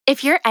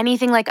If you're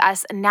anything like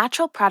us,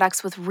 natural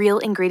products with real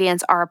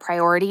ingredients are a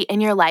priority in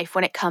your life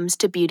when it comes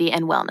to beauty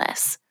and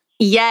wellness.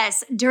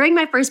 Yes, during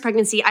my first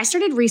pregnancy, I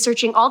started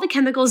researching all the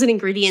chemicals and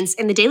ingredients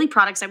in the daily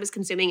products I was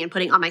consuming and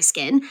putting on my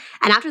skin.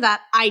 And after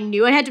that, I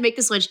knew I had to make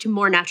the switch to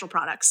more natural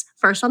products.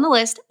 First on the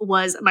list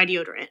was my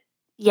deodorant.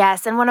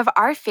 Yes, and one of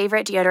our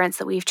favorite deodorants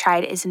that we've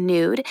tried is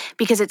Nude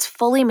because it's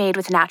fully made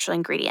with natural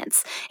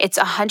ingredients. It's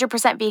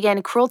 100%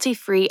 vegan,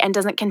 cruelty-free, and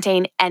doesn't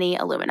contain any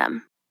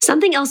aluminum.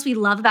 Something else we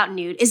love about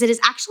Nude is it is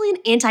actually an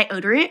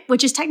anti-odorant,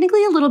 which is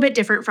technically a little bit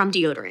different from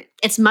deodorant.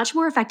 It's much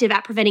more effective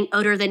at preventing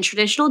odor than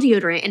traditional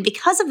deodorant, and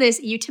because of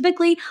this, you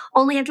typically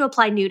only have to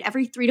apply Nude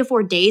every 3 to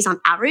 4 days on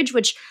average,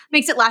 which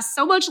makes it last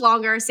so much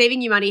longer,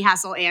 saving you money,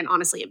 hassle, and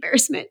honestly,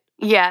 embarrassment.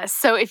 Yes,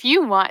 so if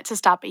you want to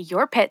stop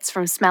your pits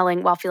from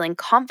smelling while feeling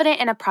confident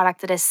in a product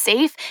that is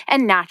safe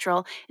and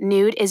natural,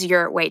 Nude is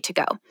your way to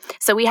go.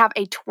 So we have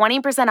a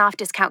 20% off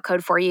discount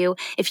code for you.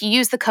 If you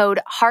use the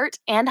code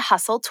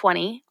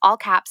HEARTANDHUSTLE20, all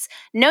caps,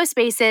 no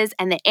spaces,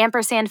 and the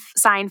ampersand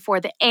sign for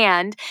the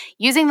and,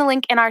 using the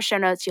link in our show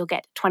notes, you'll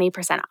get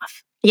 20%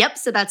 off. Yep,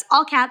 so that's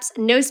all caps,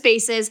 no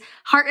spaces,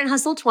 Heart and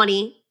Hustle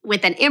 20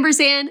 with an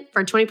ampersand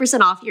for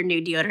 20% off your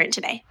new deodorant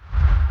today.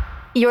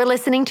 You're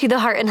listening to the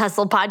Heart and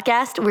Hustle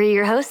podcast. We're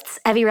your hosts,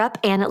 Evie Rupp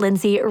and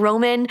Lindsay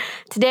Roman.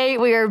 Today,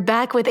 we are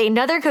back with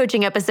another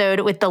coaching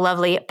episode with the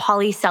lovely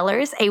Polly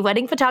Sellers, a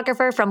wedding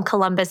photographer from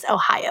Columbus,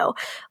 Ohio.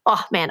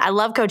 Oh man, I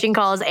love coaching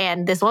calls,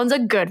 and this one's a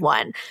good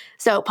one.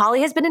 So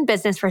Polly has been in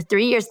business for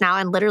 3 years now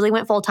and literally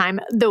went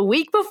full-time the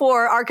week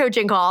before our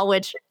coaching call,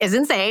 which is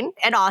insane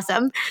and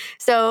awesome.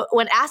 So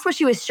when asked what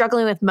she was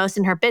struggling with most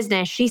in her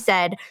business, she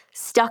said,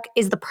 "Stuck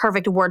is the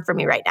perfect word for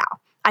me right now.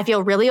 I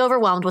feel really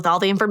overwhelmed with all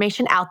the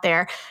information out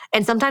there,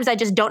 and sometimes I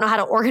just don't know how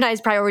to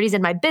organize priorities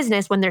in my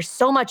business when there's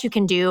so much you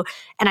can do,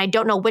 and I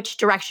don't know which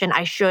direction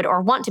I should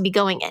or want to be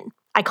going in.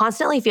 I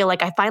constantly feel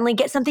like I finally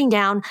get something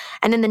down,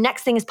 and then the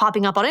next thing is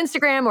popping up on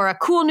Instagram or a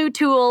cool new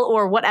tool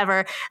or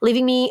whatever,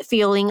 leaving me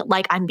feeling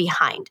like I'm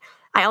behind.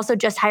 I also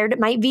just hired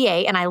my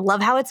VA, and I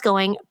love how it's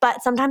going,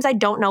 but sometimes I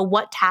don't know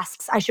what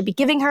tasks I should be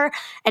giving her,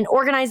 and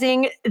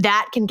organizing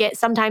that can get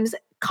sometimes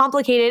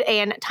complicated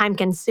and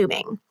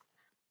time-consuming."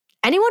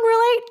 Anyone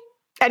relate?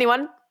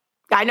 Anyone?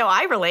 I know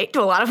I relate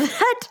to a lot of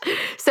that.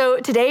 So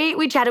today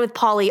we chatted with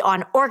Polly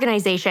on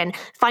organization,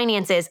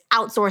 finances,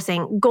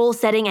 outsourcing, goal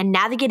setting, and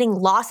navigating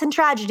loss and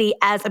tragedy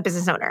as a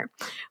business owner.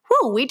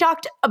 Whew, we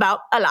talked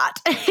about a lot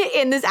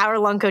in this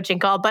hour-long coaching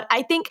call, but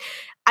I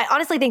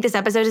honestly think this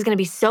episode is going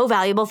to be so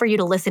valuable for you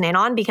to listen in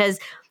on, because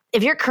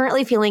if you're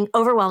currently feeling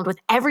overwhelmed with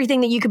everything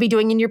that you could be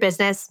doing in your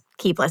business,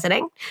 keep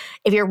listening.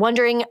 If you're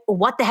wondering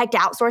what the heck to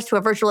outsource to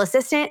a virtual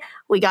assistant,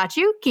 we got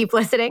you. Keep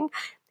listening.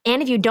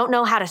 And if you don't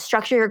know how to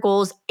structure your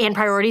goals and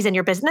priorities in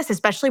your business,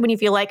 especially when you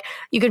feel like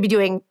you could be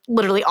doing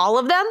literally all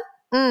of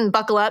them,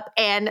 buckle up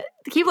and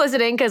keep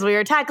listening, because we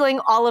are tackling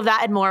all of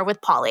that and more with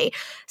Polly.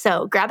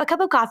 So grab a cup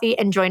of coffee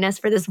and join us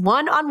for this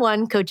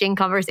one-on-one coaching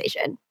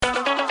conversation.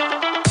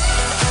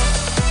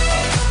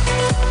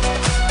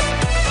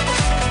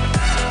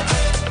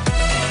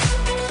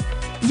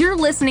 You're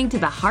listening to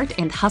the Heart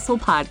and Hustle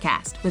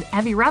podcast with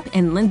Evie Rupp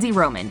and Lindsay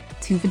Roman,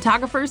 two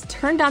photographers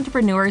turned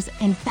entrepreneurs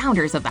and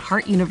founders of the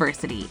Heart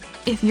University.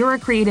 If you're a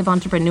creative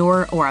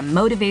entrepreneur or a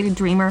motivated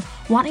dreamer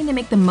wanting to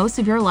make the most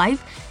of your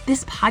life,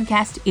 this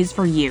podcast is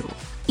for you.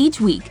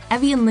 Each week,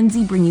 Evie and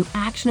Lindsay bring you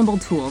actionable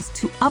tools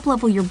to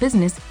uplevel your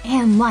business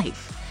and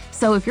life.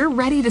 So if you're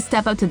ready to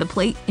step up to the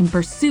plate and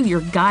pursue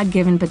your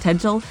God-given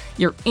potential,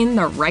 you're in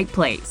the right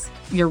place.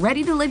 You're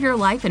ready to live your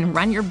life and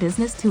run your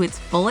business to its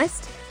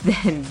fullest?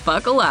 Then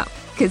buckle up,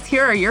 because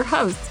here are your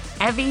hosts,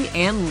 Evie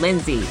and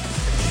Lindsay.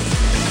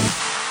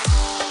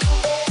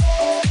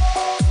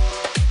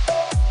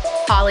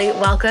 Polly,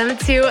 welcome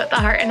to the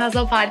Heart and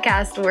Hustle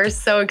podcast. We're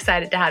so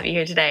excited to have you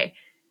here today.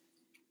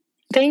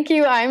 Thank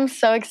you. I'm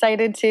so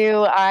excited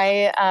too.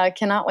 I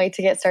cannot wait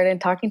to get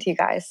started talking to you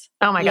guys.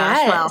 Oh my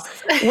gosh. Well,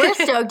 we're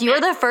stoked. You were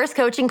the first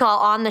coaching call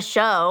on the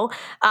show.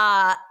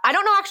 I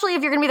don't know actually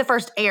if you're going to be the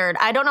first aired.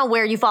 I don't know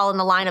where you fall in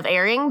the line of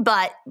airing,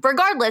 but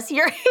regardless,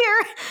 you're here.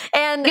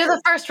 And you're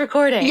the first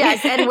recording.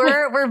 Yes, and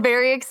we're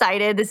very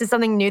excited. This is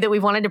something new that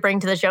we've wanted to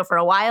bring to the show for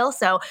a while,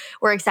 so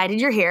we're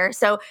excited you're here.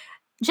 So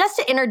just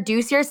to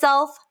introduce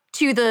yourself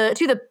to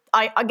the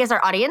I guess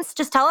our audience,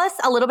 just tell us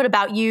a little bit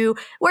about you,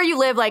 where you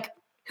live, like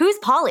who's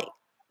Polly?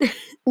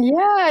 Yeah,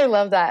 I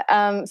love that.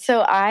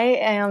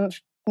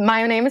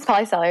 My name is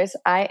Polly Sellers.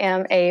 I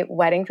am a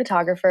wedding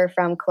photographer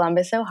from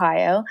Columbus,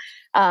 Ohio.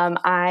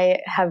 I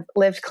have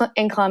lived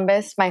in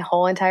Columbus my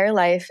whole entire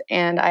life,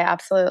 and I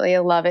absolutely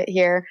love it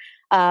here.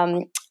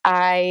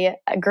 I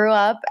grew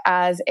up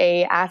as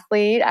an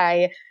athlete.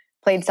 I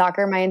played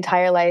soccer my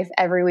entire life.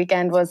 Every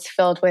weekend was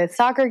filled with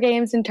soccer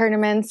games and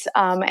tournaments,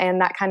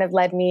 and that kind of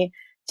led me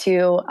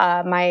to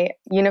my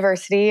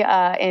university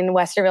in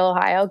Westerville,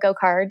 Ohio, go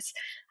Cards.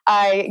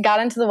 I got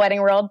into the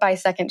wedding world by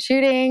second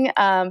shooting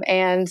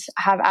and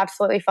have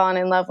absolutely fallen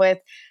in love with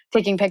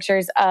taking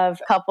pictures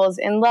of couples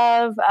in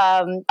love.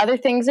 Other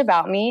things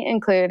about me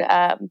include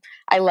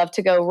I love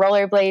to go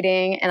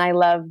rollerblading, and I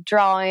love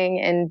drawing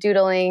and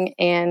doodling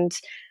and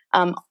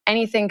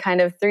anything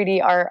kind of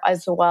 3D art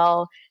as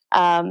well.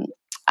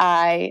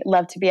 I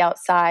love to be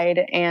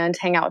outside and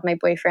hang out with my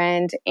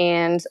boyfriend,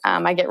 and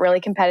I get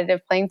really competitive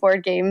playing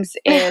board games.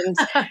 And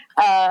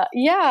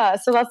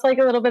so that's like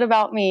a little bit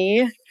about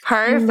me.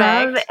 Perfect.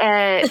 Love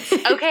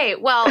it. Okay,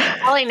 well,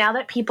 Polly, now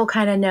that people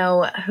kind of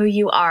know who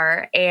you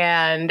are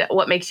and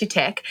what makes you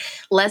tick,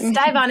 let's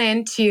dive on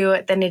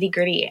into the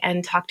nitty-gritty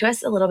and talk to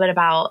us a little bit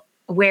about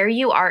where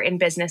you are in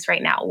business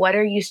right now. What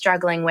are you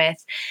struggling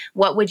with?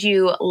 What would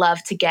you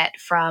love to get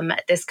from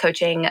this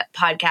coaching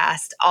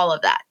podcast? All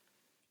of that.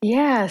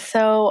 Yeah,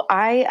 so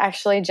I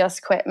actually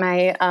just quit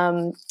my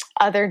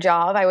other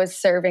job. I was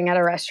serving at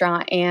a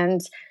restaurant, and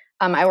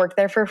I worked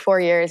there for 4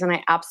 years, and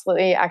I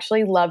absolutely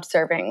actually loved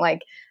serving.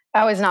 Like,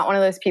 I was not one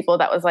of those people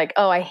that was like,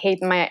 oh, I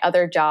hate my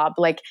other job.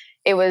 Like,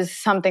 it was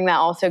something that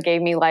also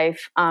gave me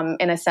life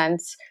in a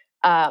sense.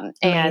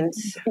 And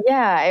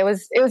yeah, it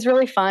was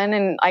really fun.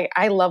 And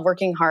I love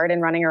working hard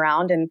and running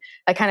around, and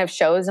that kind of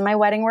shows in my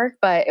wedding work.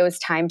 But it was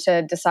time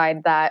to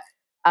decide that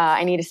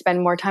I need to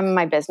spend more time in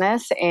my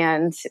business.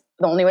 And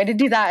the only way to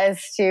do that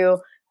is to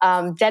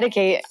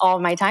dedicate all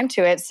of my time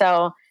to it.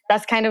 So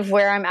that's kind of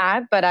where I'm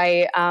at. But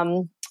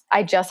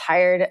I just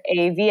hired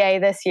a VA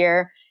this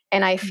year,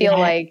 and I feel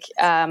like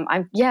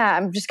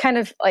I'm just kind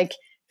of like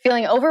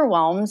feeling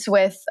overwhelmed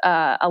with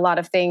a lot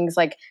of things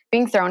like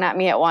being thrown at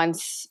me at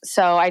once.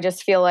 So I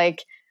just feel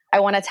like I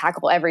want to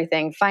tackle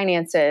everything: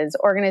 finances,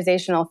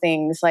 organizational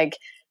things, like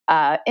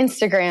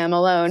Instagram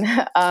alone,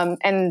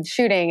 and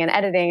shooting and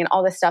editing and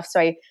all this stuff.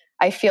 So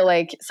I feel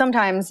like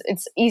sometimes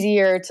it's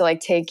easier to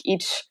like take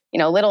each,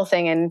 little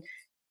thing and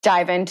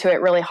dive into it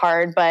really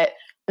hard, but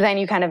then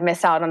you kind of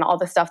miss out on all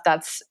the stuff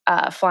that's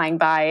flying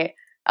by,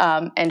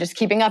 and just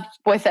keeping up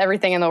with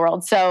everything in the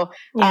world. So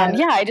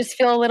I just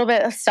feel a little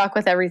bit stuck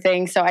with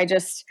everything. So I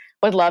just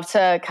would love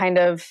to kind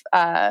of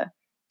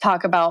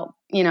talk about,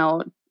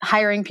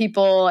 hiring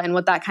people and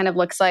what that kind of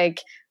looks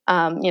like.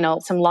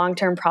 Some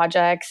long-term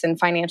projects and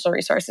financial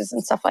resources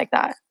and stuff like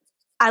that.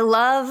 I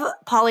love,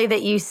 Polly,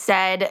 that you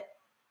said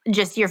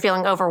just you're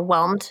feeling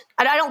overwhelmed.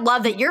 I don't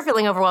love that you're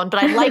feeling overwhelmed,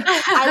 but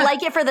I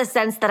like it for the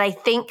sense that I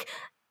think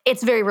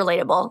it's very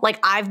relatable. Like,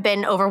 I've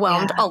been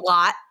overwhelmed a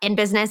lot in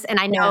business, and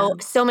I know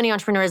so many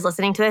entrepreneurs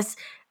listening to this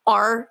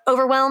are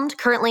overwhelmed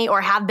currently,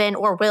 or have been,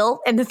 or will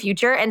in the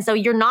future. And so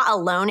you're not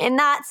alone in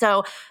that.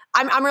 So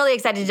I'm really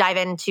excited to dive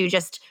into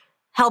just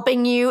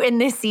helping you in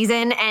this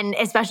season, and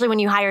especially when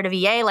you hired a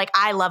VA. Like,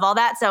 I love all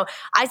that. So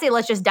I say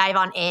let's just dive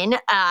on in.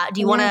 Where do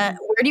you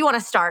want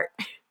to start?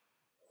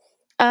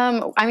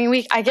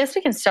 I guess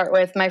we can start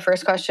with, my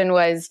first question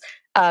was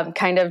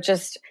kind of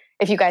just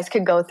if you guys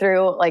could go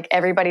through like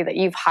everybody that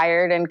you've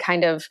hired and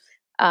kind of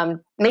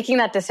making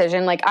that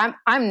decision. Like,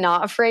 I'm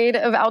not afraid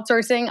of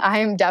outsourcing.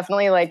 I'm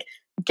definitely like,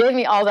 give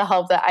me all the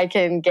help that I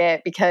can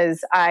get,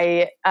 because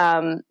I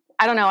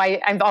don't know.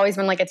 I've always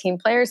been like a team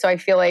player. So I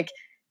feel like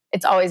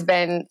it's always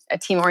been a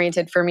team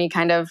oriented for me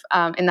kind of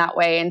in that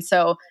way. And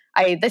so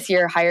I this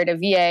year hired a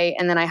VA,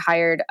 and then I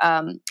hired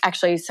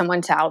actually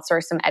someone to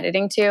outsource some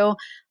editing to.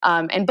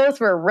 And both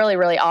were really,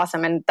 really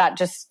awesome. And that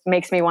just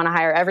makes me want to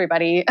hire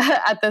everybody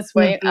at this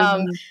point. But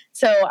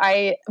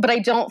I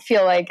don't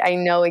feel like I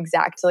know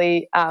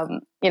exactly,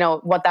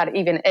 what that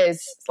even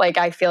is. Like,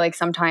 I feel like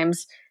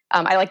sometimes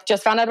I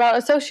just found out about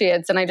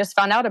associates, and I just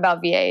found out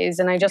about VAs,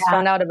 and I just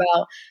found out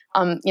about,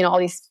 all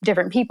these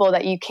different people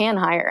that you can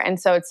hire. And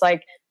so it's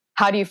like,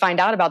 how do you find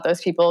out about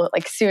those people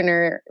like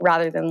sooner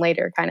rather than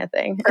later kind of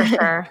thing? For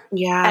sure.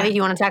 Yeah. Evie, do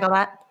you want to tackle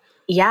that?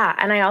 Yeah.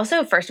 And I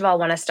also, first of all,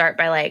 want to start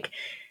by like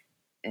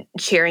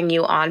cheering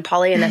you on,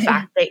 Polly, and the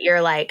fact that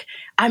you're like,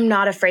 I'm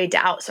not afraid to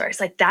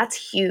outsource. Like,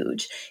 that's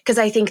huge. Because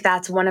I think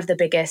that's one of the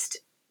biggest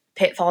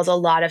pitfalls a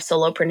lot of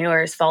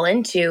solopreneurs fall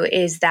into,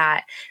 is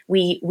that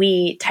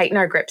we tighten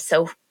our grip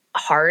so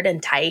hard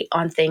and tight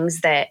on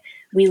things that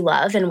we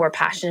love and we're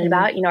passionate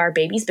about. Our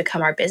babies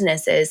become our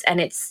businesses, and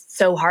it's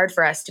so hard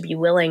for us to be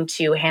willing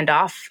to hand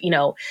off,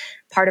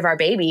 part of our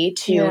baby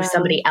to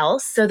somebody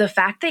else. So the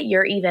fact that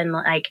you're even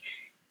like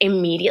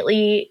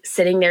immediately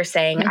sitting there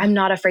saying, I'm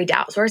not afraid to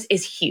outsource,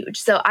 is huge.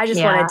 So I just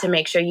wanted to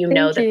make sure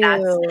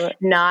that's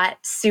not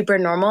super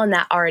normal, and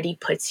that already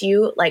puts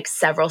you like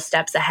several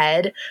steps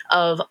ahead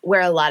of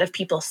where a lot of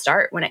people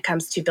start when it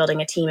comes to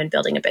building a team and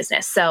building a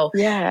business. So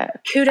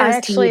kudos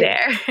to you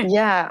there.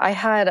 I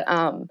had,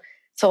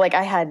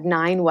 I had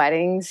 9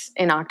 weddings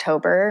in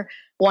October.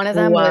 One of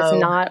them was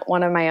not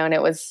one of my own.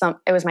 It was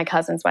my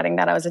cousin's wedding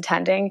that I was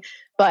attending,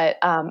 but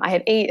I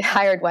had 8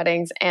 hired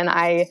weddings, and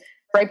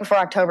right before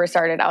October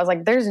started, I was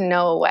like, there's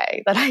no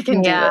way that I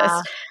can do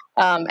this.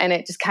 And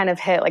it just kind of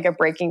hit like a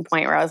breaking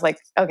point where I was like,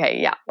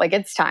 okay, like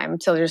it's time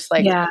to just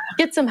like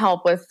get some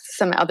help with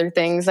some other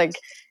things. Like,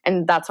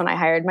 And that's when I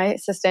hired my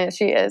assistant.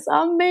 She is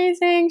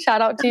amazing.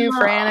 Shout out to you,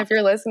 Fran, if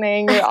you're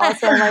listening. You're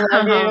awesome. I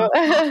love you.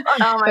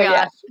 Oh my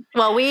gosh.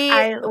 Well, we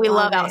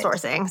love it.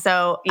 outsourcing.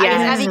 So Yes.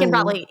 I guess Evie can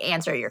probably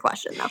answer your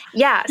question though.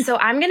 Yeah. So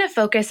I'm going to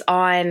focus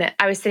on,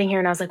 I was sitting here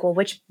and I was like, well,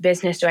 which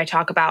business do I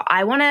talk about?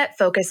 I want to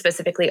focus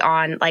specifically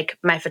on like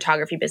my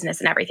photography business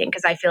and everything,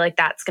 because I feel like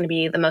that's going to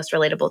be the most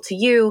relatable to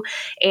you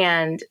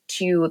and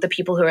to the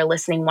people who are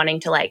listening wanting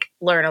to like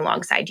learn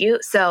alongside you.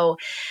 So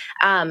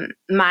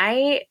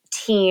my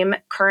team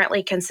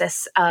currently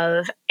consists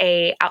of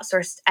a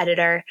outsourced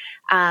editor,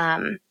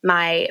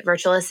 my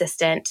virtual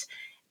assistant,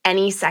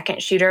 any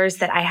second shooters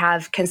that I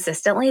have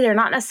consistently. They're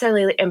not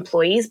necessarily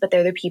employees, but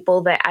they're the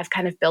people that I've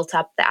kind of built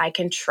up that I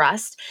can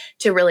trust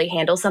to really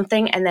handle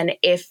something. And then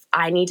if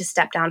I need to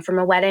step down from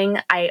a wedding,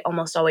 I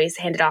almost always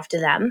hand it off to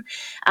them.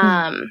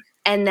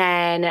 And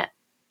then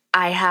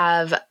I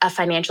have a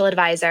financial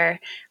advisor,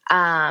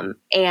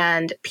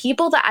 and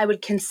people that I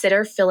would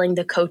consider filling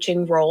the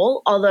coaching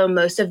role, although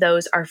most of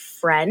those are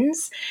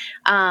friends.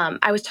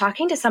 I was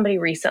talking to somebody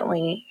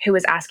recently who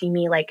was asking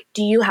me, like,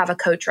 do you have a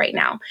coach right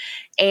now?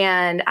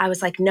 And I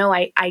was like, no,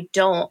 I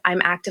don't.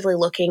 I'm actively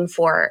looking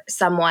for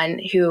someone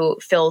who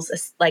fills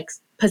like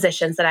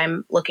positions that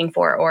I'm looking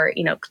for, or,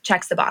 you know,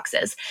 checks the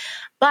boxes.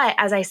 But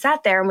as I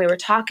sat there and we were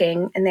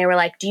talking and they were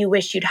like, do you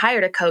wish you'd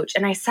hired a coach?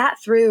 And I sat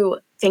through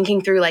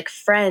thinking through like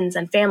friends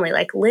and family,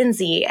 like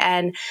Lindsay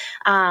and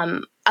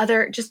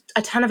just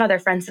a ton of other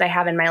friends that I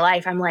have in my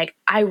life. I'm like,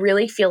 I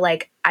really feel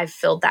like I've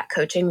filled that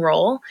coaching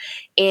role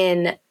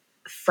in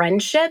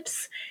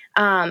friendships,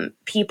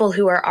 people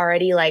who are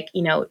already like,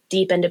 you know,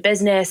 deep into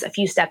business, a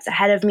few steps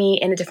ahead of me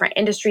in a different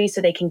industry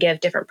so they can give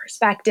different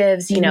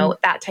perspectives, you know,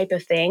 that type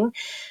of thing.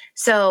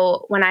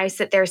 So when I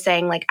sit there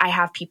saying like I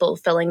have people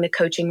filling the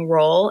coaching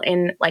role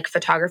in like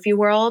photography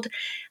world,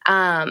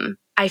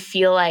 I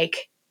feel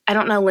like, I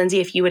don't know, Lindsay,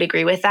 if you would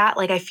agree with that.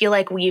 Like, I feel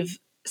like we've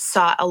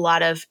sought a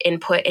lot of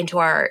input into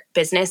our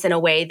business in a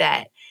way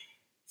that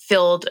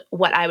filled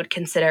what I would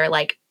consider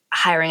like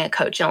hiring a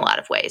coach in a lot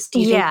of ways. Do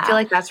you feel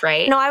like that's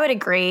right? No, I would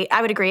agree.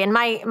 And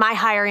my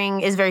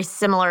hiring is very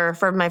similar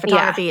for my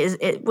photography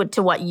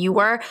to what you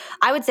were.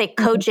 I would say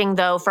coaching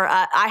though, for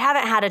I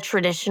haven't had a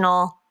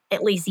traditional,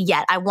 at least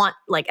yet. I want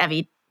like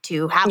Evie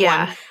to have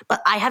one,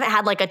 but I haven't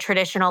had like a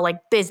traditional like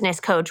business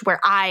coach where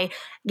I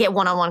get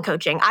one-on-one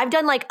coaching. I've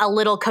done like a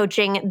little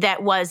coaching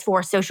that was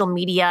for social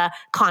media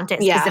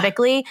content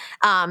specifically.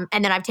 And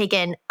then I've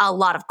taken a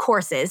lot of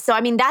courses. So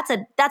I mean, that's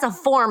a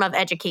form of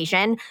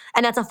education,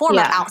 and that's a form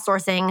of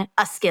outsourcing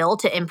a skill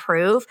to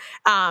improve.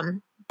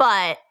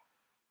 But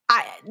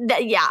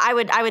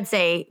I would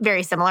say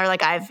very similar.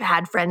 Like I've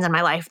had friends in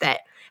my life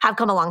that have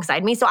come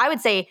alongside me. So I would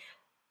say,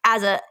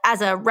 as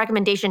a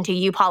recommendation to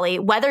you, Polly,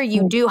 whether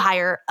you do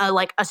hire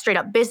a straight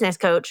up business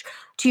coach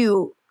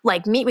to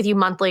like meet with you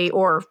monthly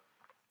or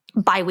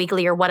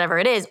biweekly or whatever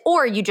it is,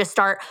 or you just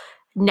start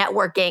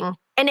networking.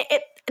 And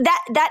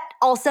that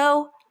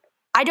also,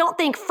 I don't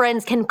think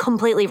friends can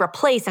completely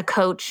replace a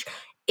coach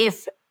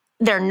if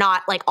they're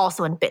not like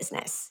also in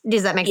business.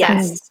 Does that make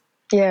sense?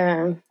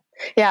 Yeah.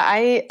 Yeah,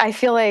 I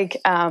feel like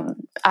I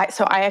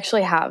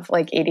actually have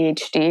like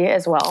ADHD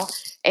as well,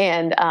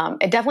 and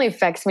it definitely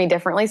affects me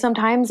differently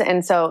sometimes.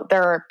 And so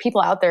there are people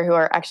out there who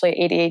are actually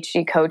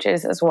ADHD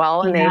coaches as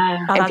well, and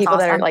and people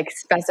that are like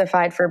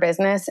specified for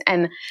business.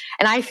 And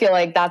I feel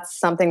like that's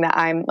something that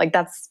I'm like,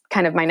 that's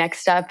kind of my next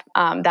step,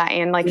 that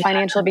and like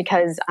financial,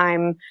 because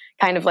I'm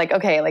kind of like,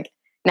 okay, like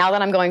now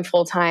that I'm going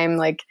full time,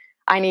 like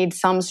I need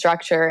some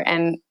structure,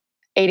 and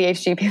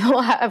ADHD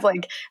people have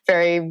like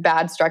very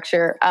bad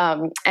structure.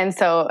 And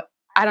so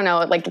I don't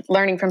know, like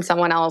learning from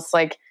someone else,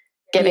 like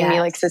giving me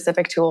like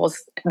specific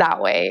tools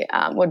that way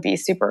would be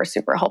super,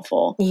 super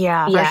helpful.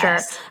 Yeah, for sure.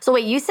 So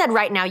wait, you said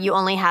right now you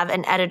only have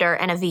an editor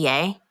and a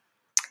VA?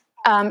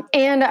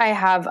 And I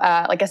have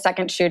like a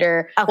second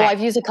shooter. Okay. Well, I've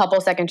used a couple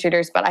second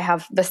shooters, but I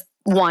have this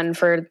one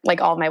for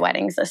like all of my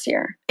weddings this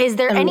year. Is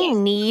there any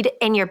need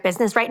in your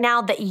business right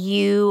now that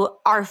you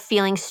are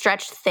feeling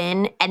stretched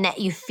thin and that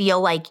you feel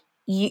like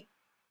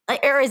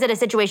or is it a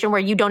situation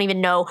where you don't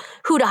even know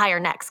who to hire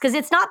next? Because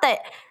it's not that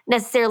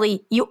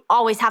necessarily you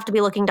always have to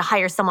be looking to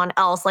hire someone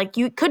else. Like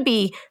you could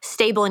be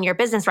stable in your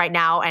business right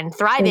now and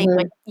thriving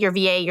with your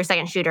VA, your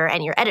second shooter,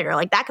 and your editor.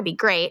 Like that could be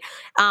great.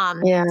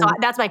 So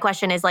that's my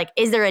question is like,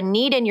 is there a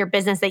need in your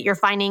business that you're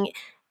finding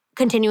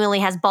continually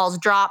has balls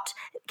dropped,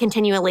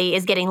 continually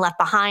is getting left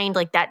behind?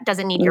 Like that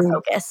doesn't need your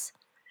focus?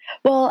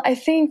 Well, I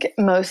think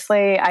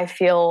mostly I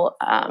feel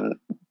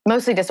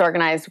mostly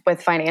disorganized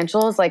with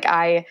financials. Like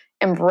I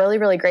am really,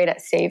 really great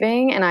at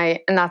saving. And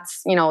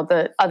that's, you know,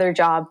 the other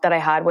job that I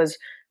had was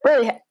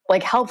really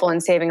like helpful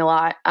in saving a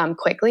lot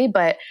quickly.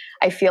 But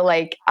I feel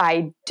like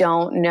I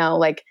don't know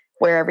like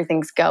where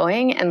everything's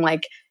going and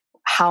like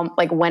how,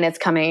 like when it's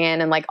coming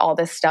in and like all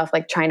this stuff,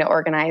 like trying to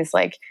organize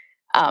like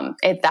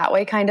it that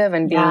way kind of,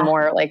 and being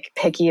more like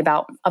picky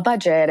about a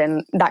budget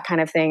and that kind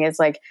of thing is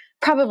like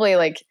probably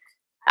like,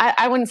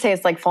 I wouldn't say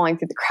it's like falling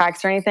through the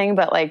cracks or anything,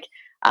 but like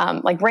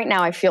right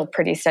now I feel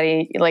pretty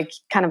steady, like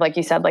kind of like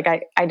you said, like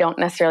I don't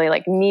necessarily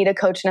like need a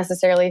coach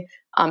necessarily,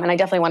 And I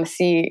definitely want to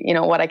see,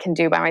 what I can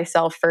do by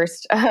myself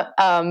first,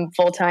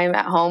 full time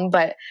at home.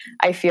 But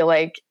I feel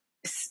like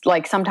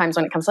sometimes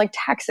when it comes to like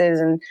taxes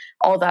and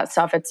all that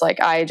stuff, it's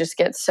like, I just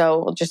get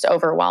so just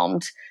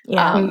overwhelmed.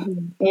 Yeah.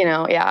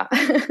 Yeah.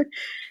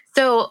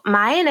 So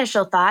my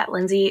initial thought,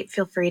 Lindsay,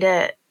 feel free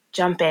to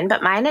jump in,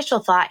 but my initial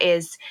thought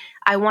is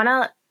I want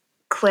to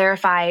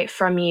clarify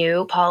from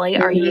you, Polly,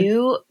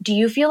 do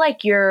you feel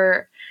like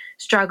you're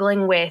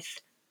struggling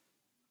with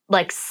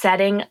like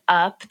setting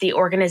up the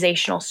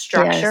organizational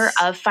structure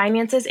of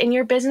finances in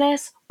your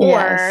business?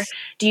 Or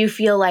do you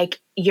feel like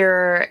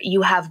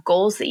you have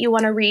goals that you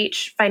want to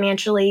reach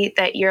financially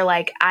that you're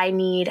like, I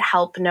need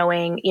help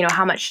knowing,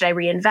 how much should I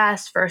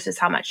reinvest versus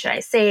how much should I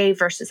save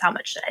versus how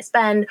much should I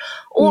spend?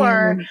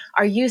 Or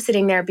are you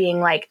sitting there being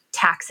like,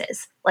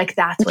 taxes? Like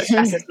that's what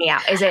stresses me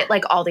out. Is it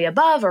like all the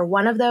above or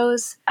one of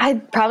those?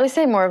 I'd probably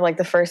say more of like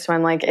the first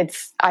one. Like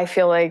I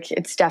feel like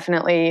it's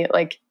definitely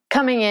like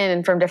coming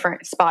in from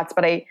different spots,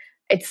 but I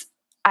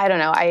don't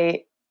know.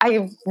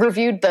 I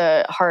reviewed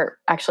the Heart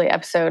actually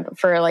episode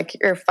for like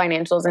your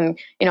financials and,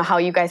 how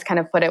you guys kind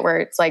of put it where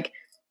it's like,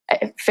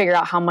 figure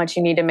out how much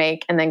you need to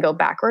make and then go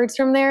backwards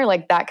from there.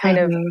 Like that kind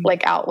of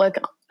like outlook,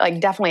 like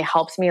definitely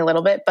helps me a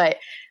little bit. But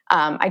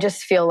I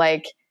just feel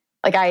like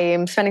I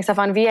am spending stuff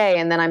on VA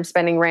and then I'm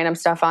spending random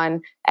stuff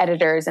on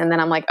editors. And then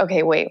I'm like,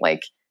 okay, wait,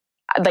 like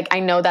I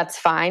know that's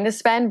fine to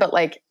spend, but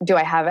like, do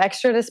I have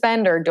extra to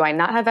spend or do I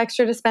not have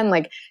extra to spend?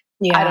 Like,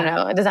 I don't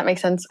know. Does that make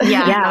sense? Yeah,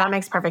 no, that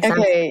makes perfect sense.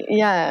 Okay,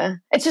 yeah.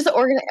 It's just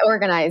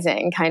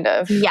organizing kind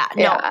of. Yeah,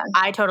 no,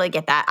 I totally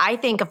get that. I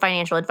think a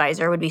financial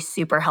advisor would be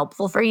super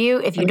helpful for you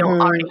if you don't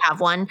already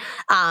have one.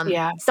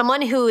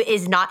 Someone who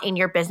is not in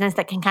your business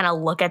that can kind of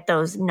look at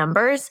those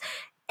numbers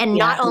and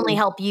not only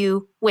help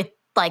you with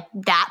like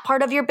that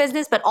part of your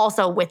business, but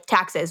also with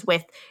taxes,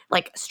 with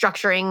like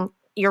structuring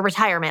your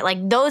retirement,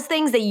 like those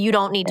things that you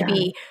don't need to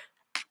be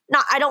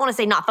I don't want to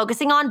say not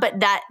focusing on,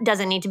 but that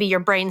doesn't need to be your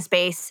brain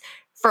space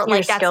for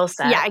your skill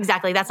set. Yeah,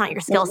 exactly. That's not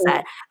your skill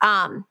set.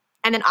 And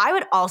then I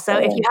would also,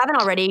 if you haven't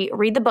already,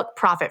 read the book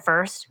Profit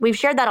First. We've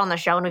shared that on the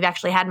show and we've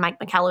actually had Mike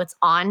Michalowicz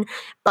on,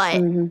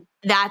 but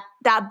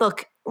that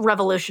book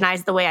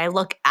revolutionized the way I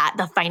look at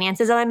the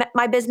finances of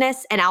my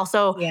business and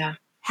also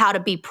how to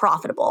be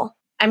profitable.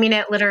 I mean,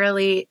 it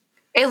literally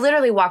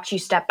walks you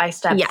step by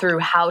step through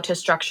how to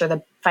structure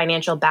the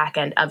financial back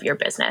end of your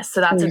business.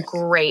 So that's a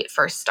great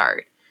first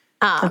start.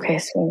 Okay,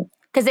 sweet.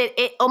 Because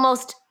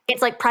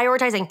it's like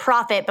prioritizing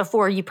profit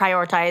before you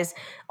prioritize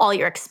all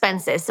your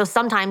expenses. So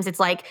sometimes it's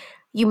like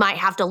you might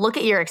have to look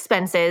at your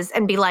expenses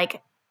and be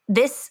like,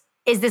 do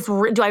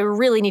I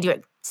really need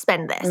to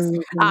spend this?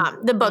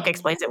 The book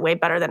explains it way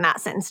better than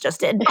that sentence just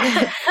did.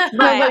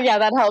 but yeah,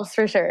 that helps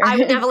for sure. I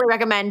would definitely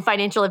recommend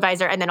financial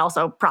advisor and then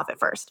also Profit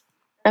First.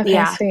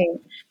 Okay, sweet.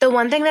 The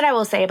one thing that I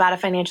will say about a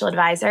financial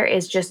advisor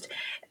is just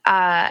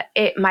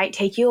it might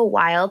take you a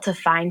while to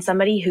find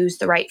somebody who's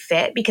the right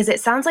fit because it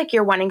sounds like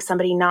you're wanting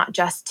somebody not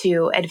just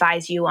to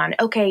advise you on,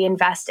 okay,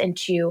 invest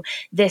into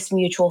this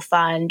mutual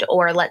fund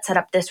or let's set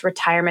up this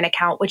retirement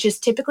account, which is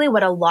typically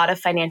what a lot of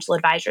financial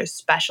advisors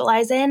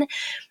specialize in.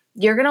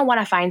 You're going to want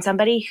to find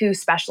somebody who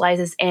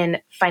specializes in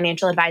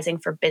financial advising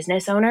for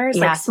business owners,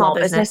 like small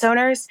business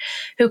owners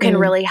who can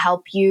really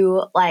help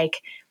you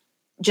like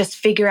just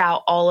figure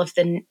out all of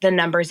the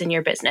numbers in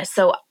your business.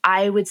 So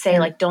I would say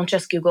like, don't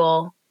just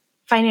Google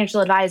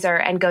financial advisor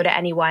and go to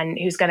anyone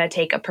who's going to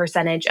take a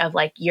percentage of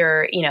like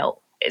your,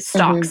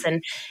 stocks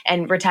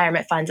and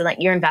retirement funds and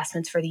like your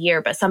investments for the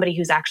year, but somebody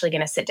who's actually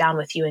going to sit down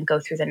with you and go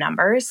through the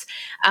numbers.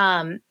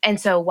 And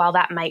so while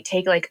that might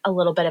take like a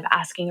little bit of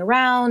asking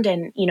around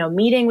and,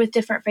 meeting with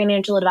different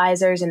financial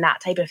advisors and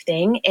that type of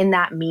thing, in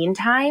that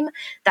meantime,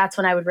 that's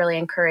when I would really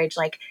encourage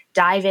like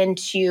dive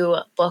into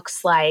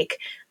books like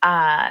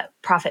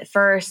Profit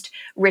First,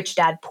 Rich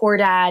Dad, Poor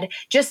Dad,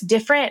 just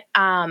different,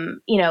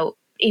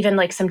 even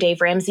like some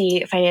Dave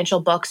Ramsey financial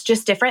books,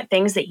 just different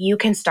things that you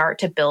can start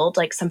to build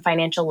like some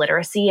financial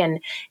literacy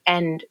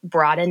and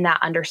broaden that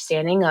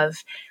understanding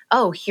of,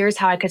 oh, here's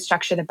how I could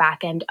structure the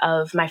back end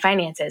of my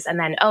finances. And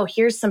then, oh,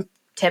 here's some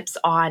tips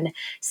on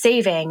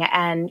saving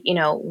and,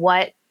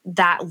 what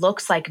that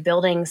looks like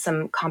building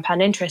some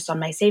compound interest on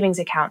my savings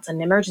accounts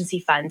and emergency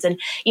funds and,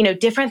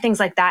 different things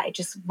like that. It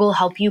just will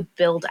help you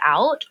build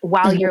out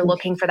while you're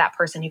looking for that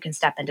person who can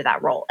step into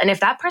that role. And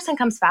if that person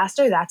comes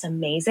faster, that's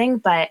amazing.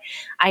 But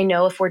I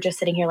know if we're just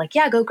sitting here like,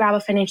 go grab a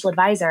financial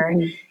advisor,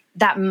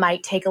 that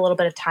might take a little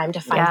bit of time to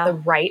find the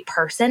right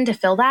person to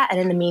fill that. And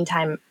in the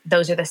meantime,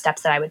 those are the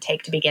steps that I would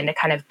take to begin to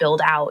kind of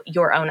build out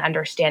your own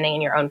understanding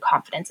and your own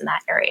confidence in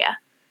that area.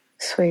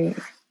 Sweet.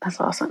 That's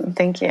awesome.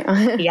 Thank you.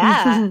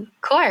 Yeah,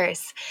 of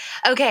course.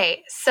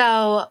 Okay.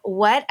 So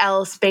what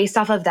else based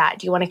off of that?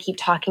 Do you want to keep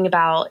talking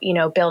about,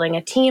 building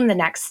a team, the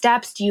next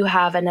steps? Do you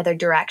have another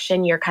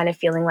direction you're kind of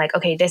feeling like,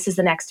 okay, this is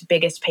the next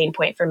biggest pain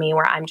point for me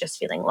where I'm just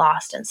feeling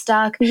lost and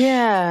stuck?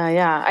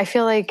 Yeah. I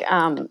feel like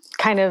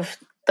kind of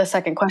the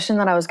second question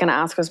that I was going to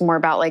ask was more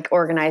about like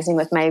organizing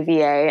with my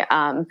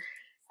VA.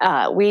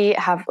 We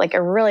have like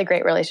a really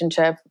great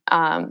relationship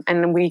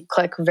and we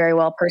click very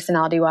well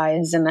personality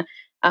wise. And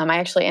I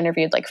actually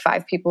interviewed like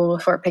 5 people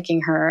before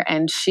picking her,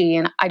 and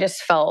I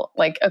just felt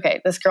like,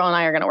 okay, this girl and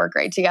I are going to work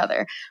great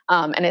together.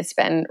 And it's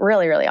been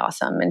really, really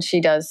awesome. And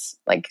she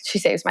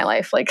saves my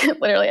life, like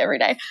literally every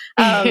day.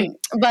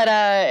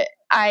 But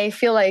I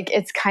feel like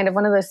it's kind of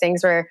one of those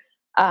things where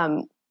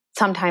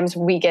sometimes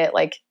we get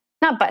like,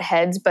 not butt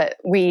heads, but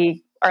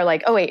we are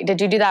like, oh wait, did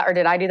you do that? Or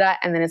did I do that?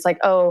 And then it's like,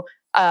 oh,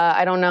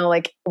 I don't know,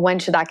 like when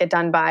should that get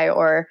done by?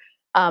 Or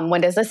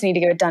when does this need to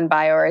get done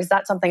by? Or is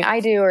that something I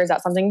do? Or is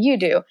that something you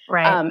do?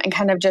 Right. And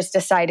kind of just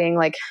deciding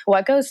like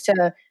what goes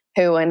to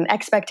who and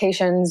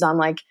expectations on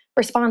like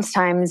response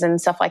times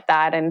and stuff like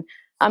that. And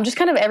just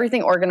kind of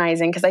everything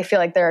organizing, because I feel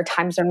like there are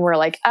times when we're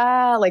like,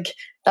 like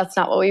that's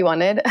not what we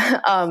wanted.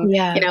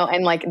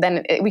 And like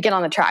then we get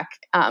on the track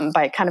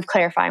by kind of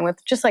clarifying with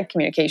just like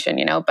communication,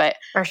 but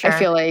For sure. I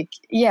feel like,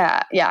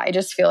 I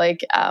just feel like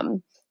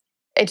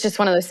it's just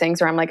one of those things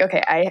where I'm like,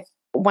 okay,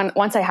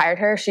 once I hired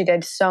her, she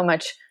did so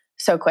much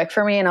so quick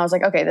for me. And I was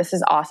like, okay, this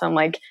is awesome.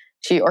 Like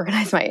she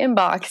organized my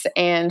inbox,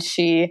 and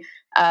she,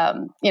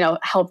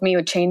 helped me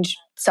with change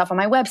stuff on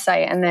my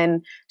website. And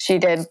then she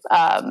did,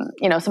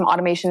 some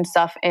automation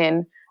stuff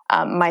in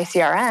my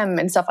CRM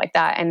and stuff like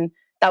that. And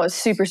that was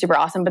super, super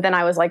awesome. But then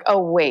I was like,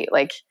 oh, wait,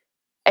 like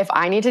if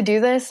I need to do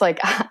this, like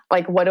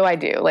what do I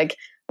do? Like,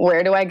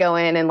 where do I go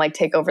in and like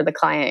take over the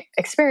client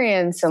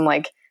experience and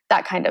like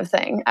that kind of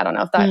thing? I don't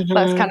know if that's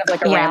kind of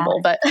like a ramble,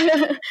 but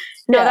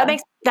no,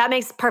 that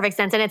makes perfect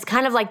sense. And it's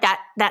kind of like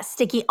that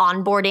sticky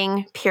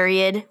onboarding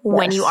period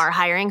when you are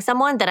hiring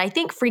someone that I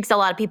think freaks a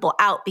lot of people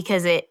out,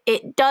 because it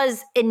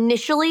does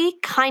initially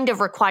kind of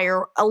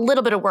require a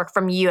little bit of work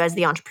from you as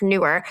the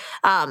entrepreneur.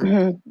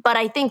 But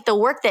I think the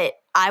work that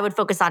I would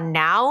focus on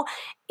now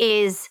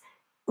is,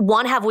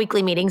 one, have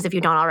weekly meetings if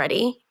you don't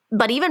already.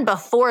 But even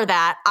before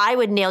that, I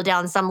would nail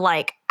down some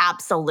like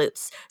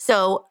absolutes.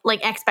 So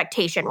like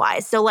expectation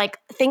wise. So like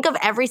think of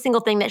every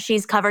single thing that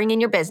she's covering in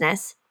your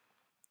business.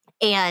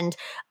 And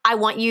I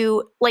want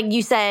you, like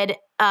you said,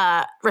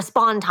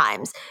 respond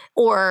times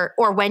or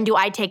when do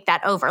I take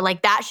that over?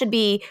 Like that should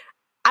be,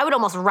 I would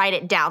almost write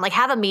it down, like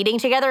have a meeting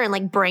together and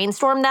like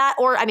brainstorm that.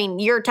 Or, I mean,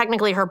 you're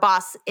technically her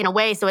boss in a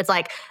way. So it's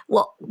like,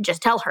 well,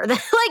 just tell her that.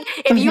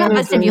 Like if you have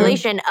a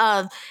stipulation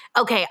of,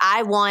 okay,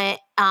 I want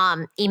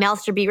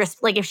emails to be,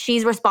 like if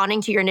she's responding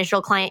to your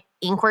initial client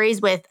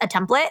inquiries with a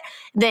template,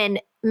 then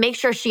make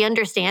sure she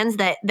understands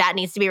that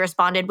needs to be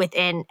responded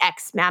within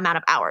X amount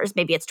of hours.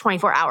 Maybe it's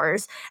 24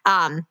 hours.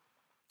 And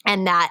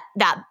that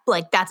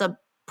like, that's a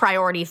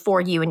priority for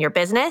you and your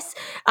business.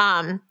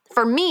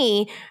 For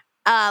me,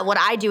 what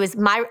I do is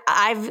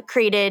I've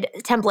created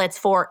templates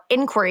for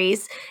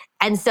inquiries.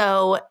 And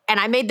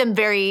I made them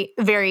very,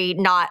 very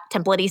not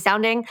template-y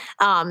sounding.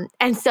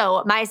 And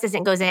so my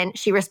assistant goes in,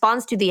 she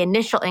responds to the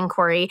initial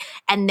inquiry.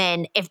 And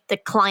then if the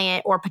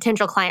client or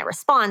potential client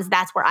responds,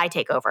 that's where I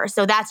take over.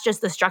 So that's just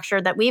the structure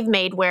that we've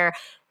made where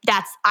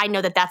I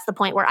know that's the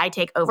point where I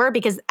take over,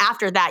 because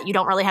after that, you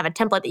don't really have a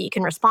template that you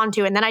can respond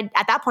to. And then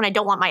at that point, I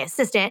don't want my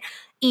assistant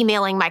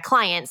emailing my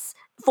clients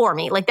for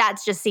me. Like that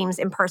just seems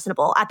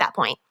impersonable at that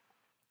point.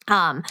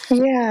 I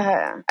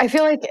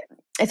feel like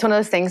it's one of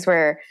those things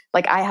where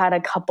like I had a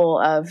couple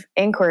of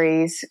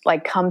inquiries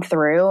like come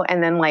through,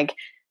 and then like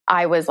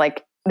I was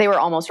like, they were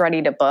almost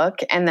ready to book.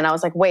 And then I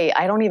was like, wait,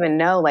 I don't even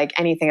know like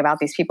anything about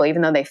these people,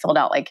 even though they filled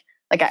out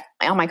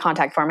on my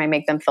contact form, I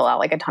make them fill out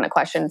like a ton of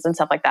questions and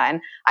stuff like that.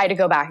 And I had to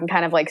go back and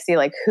kind of like see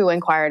like who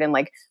inquired and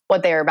like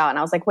what they were about. And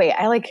I was like, wait,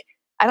 I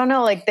don't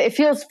know, like it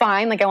feels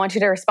fine. Like I want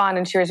you to respond.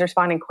 And she was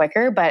responding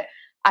quicker, but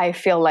I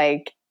feel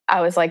like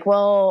I was like,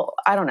 well,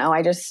 I don't know.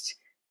 I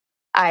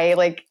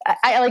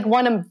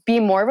want to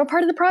be more of a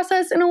part of the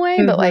process in a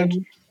way, but like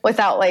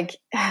without like,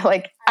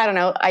 I don't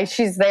know,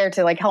 she's there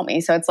to like help me.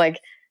 So it's like,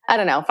 I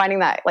don't know, finding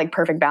that like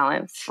perfect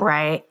balance.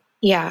 Right.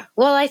 Yeah.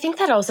 Well, I think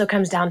that also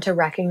comes down to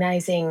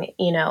recognizing,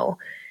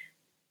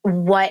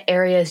 what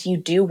areas you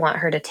do want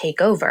her to take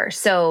over.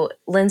 So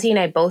Lindsay and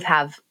I both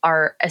have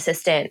our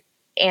assistant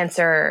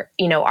answer,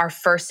 our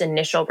first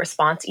initial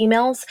response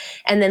emails.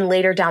 And then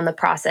later down the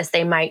process,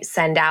 they might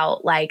send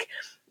out like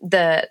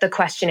the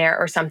questionnaire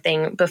or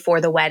something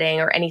before the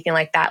wedding or anything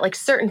like that. Like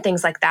certain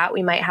things like that,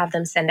 we might have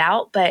them send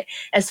out. But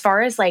as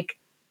far as like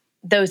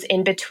those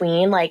in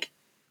between, like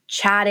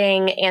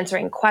chatting,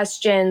 answering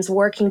questions,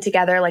 working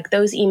together, like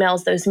those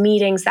emails, those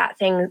meetings, that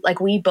thing,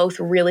 like we both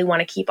really want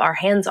to keep our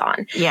hands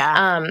on.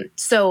 Yeah.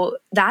 So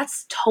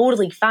that's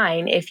totally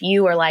fine if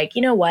you are like,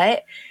 you know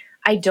what?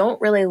 I don't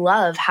really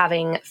love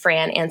having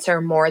Fran answer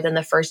more than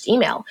the first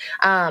email.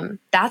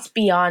 That's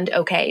beyond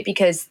okay,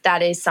 because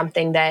that is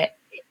something that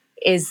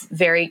is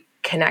very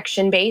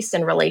connection-based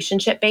and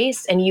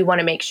relationship-based. And you want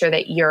to make sure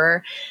that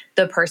you're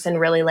the person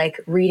really like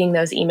reading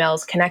those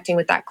emails, connecting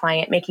with that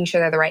client, making sure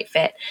they're the right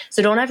fit.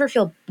 So don't ever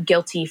feel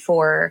guilty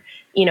for,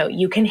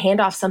 you can hand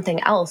off something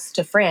else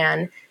to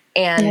Fran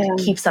and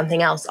keep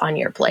something else on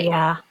your plate.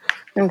 Yeah.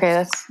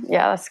 Okay.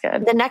 That's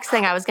good. The next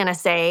thing I was going to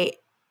say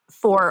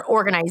for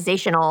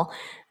organizational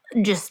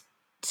just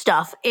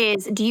stuff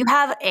is, do you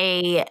have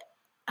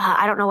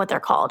I don't know what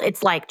they're called.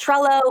 It's like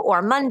Trello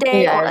or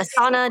Monday or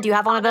Asana. Do you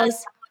have one of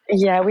those?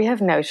 Yeah, we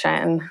have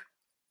Notion.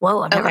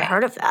 Whoa, I've never Okay.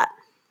 heard of that.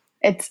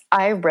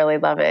 I really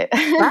love it.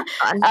 That's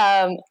fun.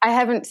 I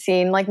haven't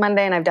seen like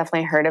Monday, and I've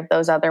definitely heard of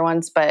those other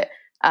ones, but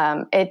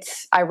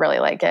I really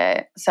like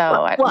it.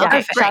 So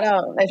okay, shout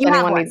out if You have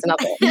anyone one. needs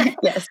another.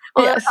 Yes.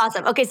 Well, Yes. that's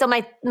awesome. Okay, so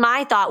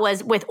my thought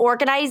was with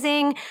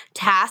organizing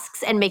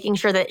tasks and making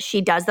sure that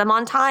she does them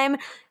on time.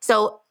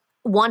 So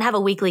one, have a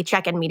weekly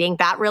check-in meeting.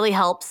 That really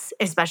helps,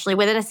 especially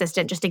with an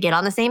assistant, just to get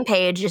on the same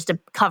page, just to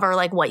cover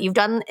like what you've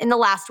done in the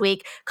last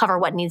week, cover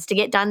what needs to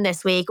get done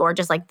this week, or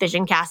just like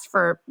vision cast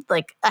for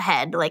like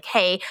ahead, like,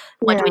 hey,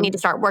 what do we need to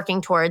start working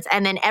towards?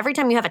 And then every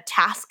time you have a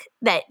task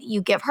that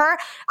you give her,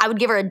 I would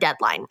give her a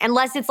deadline,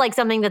 unless it's like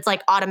something that's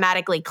like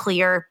automatically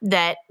clear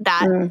that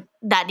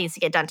needs to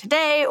get done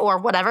today or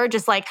whatever.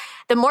 Just like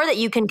the more that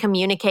you can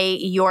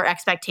communicate your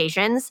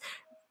expectations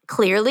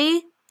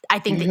clearly, I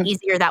think the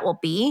easier that will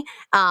be.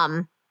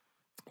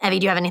 Evie,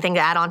 do you have anything to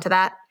add on to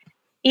that?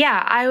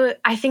 Yeah,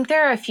 I think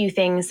there are a few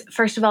things.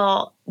 First of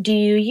all, do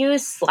you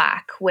use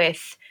Slack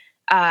with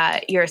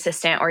your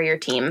assistant or your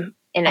team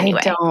in any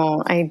way?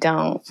 I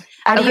don't.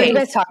 I've heard you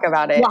guys talk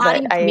about it. Well, how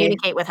do you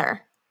communicate with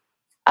her?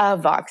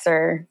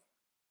 Voxer.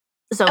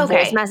 So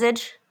voice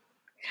message?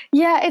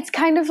 Yeah, it's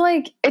kind of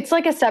like, it's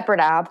like a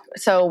separate app.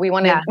 So we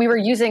were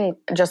using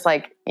just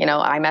like,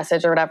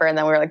 iMessage or whatever. And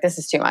then we were like, this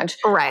is too much.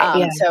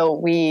 Right. So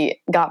we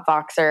got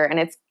Voxer, and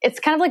it's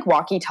kind of like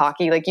walkie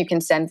talkie. Like you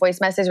can send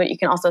voice message, but you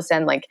can also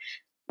send like,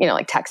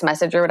 like text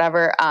message or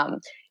whatever.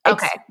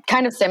 It's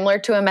kind of similar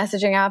to a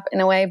messaging app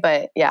in a way,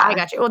 but yeah. I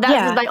got you. Well,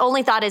 that's my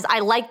only thought is I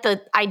like the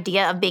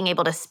idea of being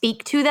able to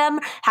speak to them.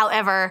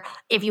 However,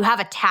 if you have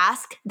a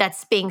task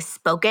that's being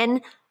spoken,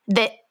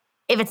 that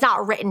if it's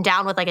not written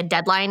down with like a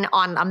deadline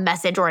on a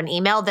message or an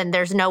email, then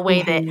there's no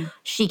way that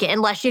she can,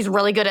 unless she's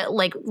really good at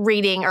like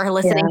reading or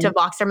listening to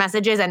Voxer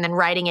messages and then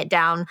writing it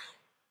down.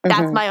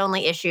 That's my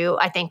only issue.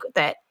 I think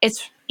that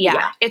it's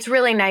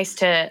really nice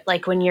to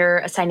like when you're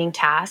assigning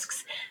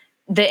tasks,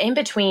 the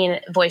in-between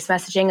voice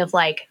messaging of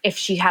like, if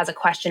she has a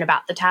question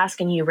about the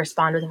task and you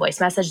respond with a voice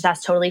message,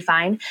 that's totally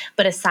fine.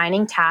 But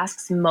assigning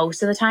tasks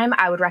most of the time,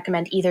 I would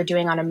recommend either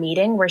doing on a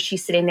meeting where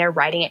she's sitting there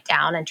writing it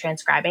down and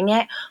transcribing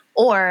it,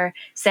 or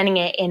sending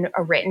it in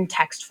a written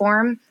text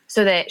form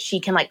so that she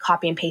can like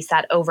copy and paste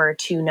that over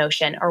to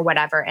Notion or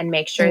whatever and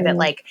make sure that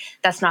like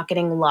that's not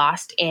getting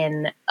lost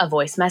in a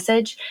voice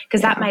message,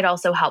 because that might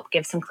also help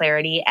give some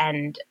clarity,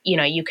 and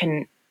you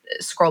can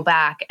scroll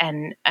back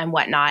and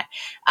whatnot.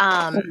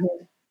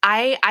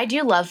 I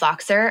do love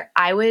Voxer.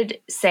 I would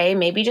say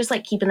maybe just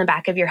like keep in the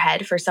back of your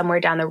head for somewhere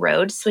down the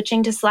road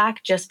switching to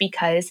Slack, just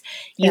because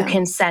you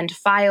can send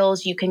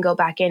files, you can go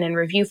back in and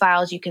review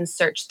files, you can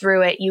search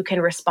through it, you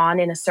can respond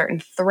in a certain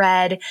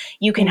thread,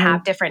 you can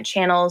have different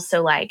channels.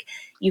 So like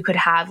you could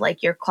have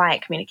like your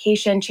client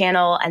communication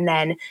channel and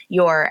then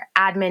your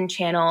admin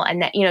channel,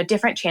 and then,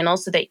 different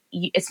channels so that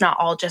it's not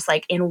all just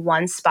like in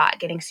one spot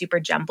getting super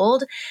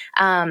jumbled.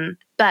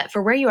 But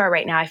for where you are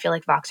right now, I feel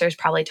like Voxer is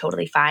probably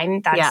totally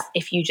fine. That's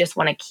if you just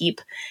want to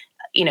keep,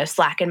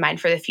 Slack in mind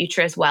for the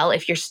future as well.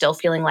 If you're still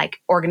feeling like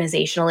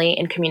organizationally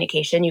in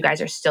communication, you guys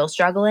are still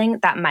struggling,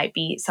 that might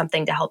be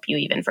something to help you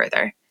even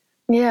further.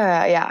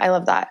 Yeah, I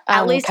love that.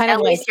 At least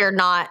you're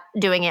not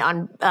doing it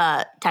on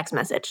text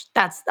message.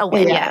 That's a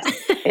win.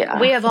 Yeah.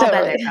 We have all been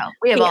there, though.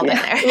 We have all been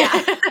there.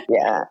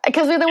 Yeah.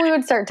 Because then we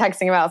would start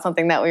texting about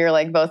something that we were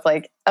like both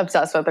like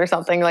obsessed with or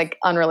something like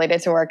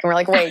unrelated to work. And we're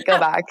like, wait, go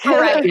back.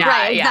 Right,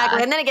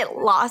 exactly. And then it get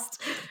lost.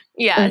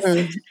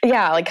 Yes.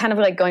 Yeah, like kind of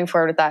like going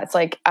forward with that. It's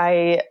like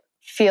I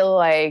feel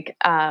like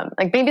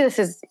maybe this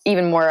is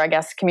even more, I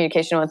guess,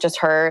 communication with just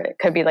her. It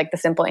could be like the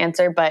simple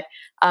answer, but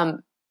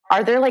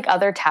are there like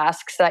other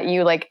tasks that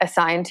you like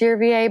assign to your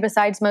VA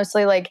besides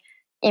mostly like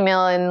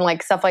email and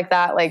like stuff like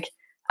that? Like,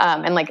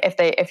 and like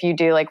if you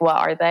do, like, what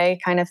are they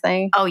kind of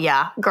thing? Oh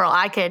yeah, girl,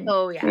 I could.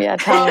 Oh yeah. Yeah,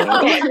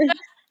 tell me.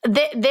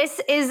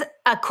 This is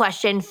a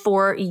question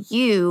for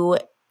you,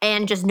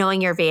 and just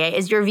knowing your VA.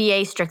 Is your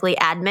VA strictly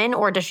admin,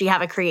 or does she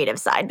have a creative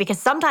side? Because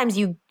sometimes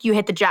you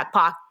hit the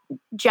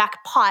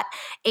jackpot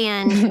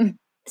and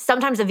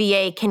sometimes a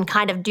VA can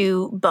kind of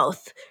do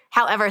both.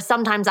 However,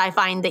 sometimes I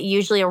find that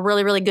usually a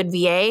really, really good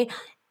VA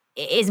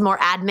is more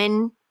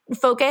admin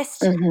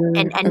focused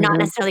and not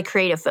necessarily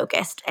creative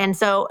focused. And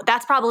so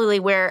that's probably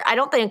where I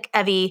don't think,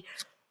 Evie,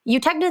 you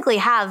technically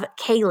have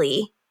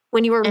Kaylee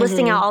when you were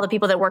listing out all the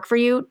people that work for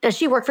you. Does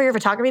she work for your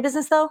photography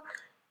business though?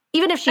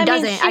 Even if she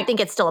doesn't, I think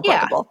it's still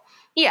applicable.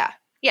 Yeah.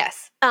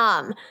 Yes.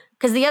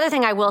 Because the other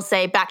thing I will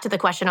say, back to the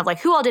question of like,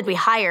 who all did we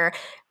hire?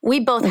 We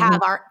both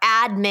have our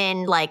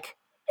admin, like,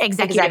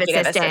 executive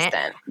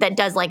assistant that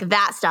does like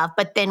that stuff.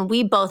 But then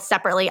we both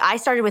separately, I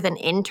started with an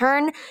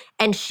intern,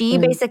 and she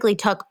basically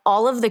took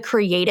all of the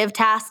creative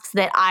tasks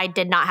that I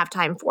did not have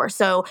time for.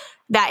 So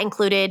that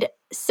included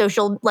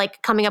social,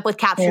 like coming up with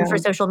captions for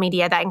social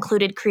media. That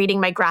included creating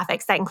my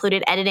graphics. That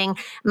included editing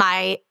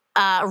my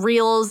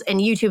reels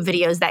and YouTube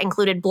videos. That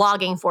included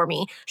blogging for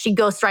me. She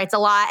ghostwrites a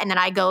lot, and then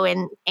I go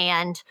in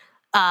and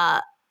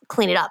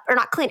clean it up, or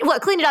not clean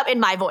it up in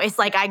my voice.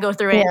 Like I go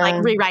through it and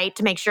like rewrite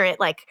to make sure it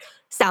like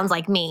sounds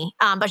like me.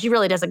 But she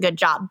really does a good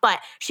job. But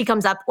she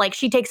comes up, like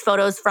she takes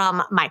photos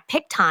from my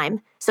pick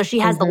time. So she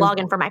has the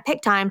login for my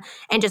pick time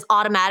and just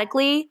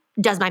automatically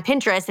does my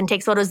Pinterest and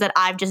takes photos that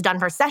I've just done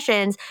for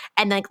sessions.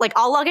 And like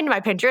I'll log into my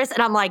Pinterest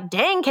and I'm like,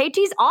 dang,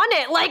 KT's on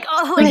it. Like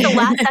the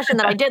last session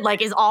that I did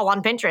like is all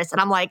on Pinterest. And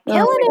I'm like,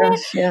 killing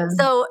it. Yeah.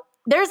 So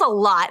there's a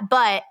lot,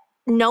 but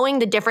knowing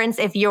the difference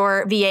if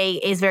your VA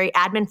is very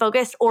admin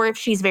focused or if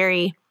she's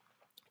very,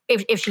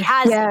 if she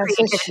has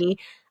creativity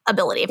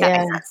ability, if that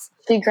makes sense.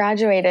 She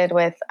graduated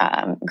with,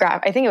 I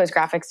think it was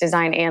graphics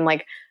design and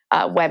like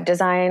web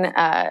design,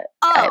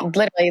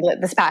 literally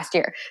this past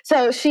year.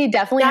 So she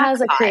definitely has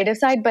a creative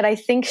side, but I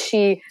think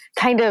she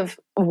kind of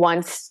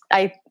wants,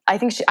 I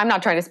think I'm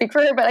not trying to speak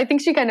for her, but I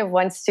think she kind of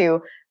wants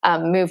to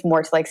move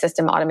more to like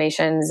system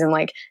automations and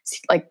like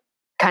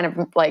kind of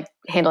like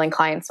handling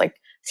clients, like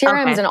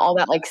CRMs and all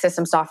that, like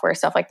system software,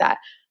 stuff like that.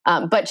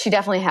 But she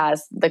definitely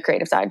has the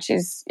creative side.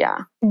 She's,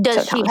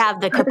 Does she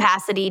have the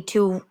capacity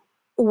to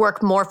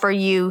work more for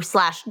you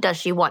 / does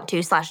she want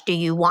to / do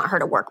you want her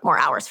to work more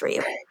hours for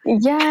you?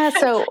 Yeah.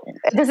 So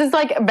this has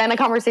like been a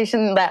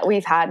conversation that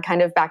we've had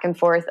kind of back and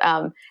forth.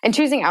 And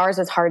choosing hours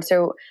is hard.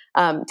 So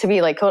to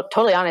be like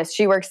totally honest,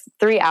 she works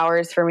 3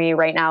 hours for me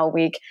right now a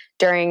week.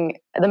 During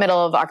the middle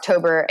of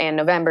October and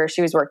November,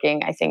 she was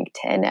working, I think,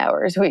 10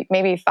 hours a week,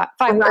 maybe five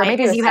or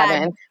maybe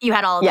 7. You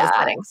had all of those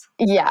weddings.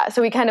 Yeah.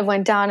 So we kind of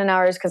went down in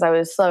hours because I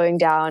was slowing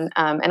down.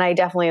 And I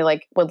definitely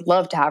like would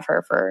love to have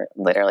her for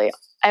literally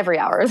every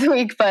hour of the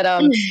week. But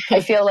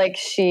I feel like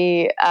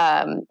she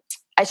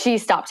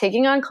stopped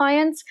taking on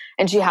clients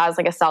and she has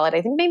like a solid,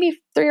 I think maybe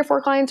 3 or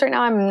 4 clients right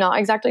now. I'm not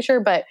exactly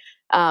sure, but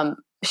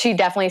she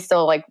definitely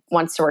still like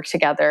wants to work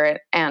together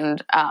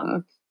and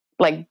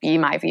like be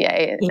my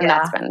VA. And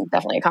that's been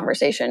definitely a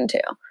conversation too.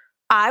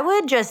 I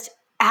would just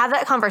have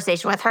that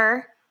conversation with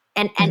her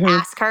and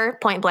ask her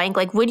point blank,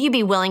 like, would you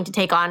be willing to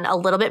take on a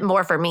little bit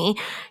more for me?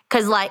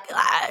 Because like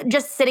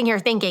just sitting here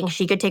thinking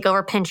she could take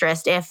over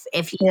Pinterest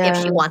if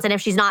she wants. And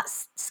if she's not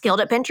skilled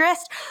at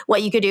Pinterest,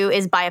 what you could do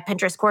is buy a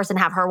Pinterest course and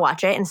have her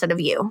watch it instead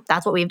of you.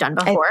 That's what we've done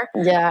before.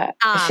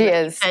 She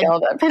is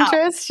skilled at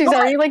Pinterest. She's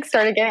already like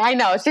started getting, I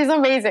know, she's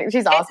amazing.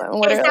 She's awesome.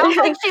 It sounds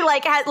like she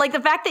like has like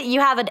the fact that you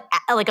have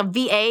a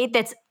VA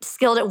that's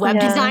skilled at web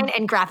design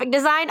and graphic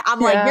design. I'm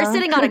like, you're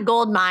sitting on a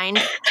gold mine.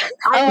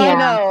 I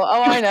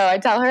know. I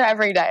tell her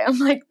every day. I'm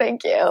like,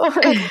 thank you.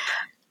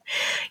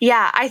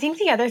 Yeah, I think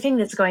the other thing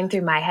that's going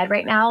through my head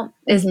right now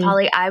is,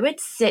 Polly, I would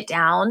sit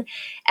down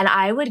and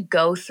I would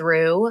go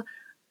through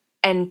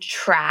and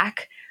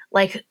track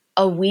like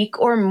a week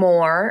or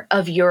more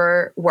of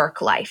your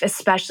work life,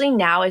 especially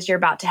now as you're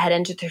about to head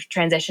into the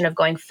transition of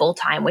going full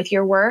time with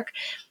your work.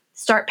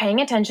 Start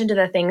paying attention to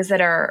the things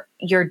that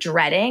you're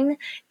dreading,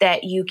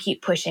 that you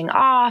keep pushing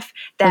off,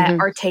 that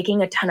are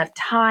taking a ton of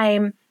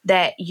time,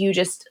 that you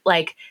just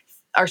like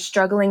are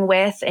struggling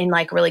with and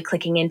like really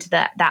clicking into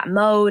that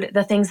mode,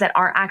 the things that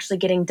aren't actually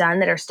getting done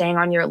that are staying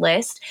on your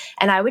list.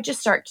 And I would just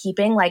start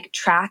keeping like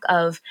track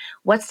of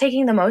what's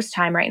taking the most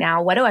time right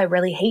now. What do I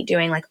really hate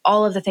doing? Like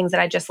all of the things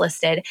that I just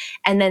listed,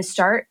 and then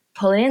start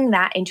pulling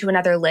that into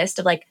another list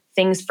of like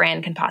things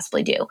Fran can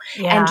possibly do.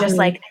 And just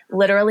like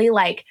literally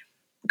like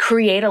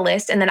create a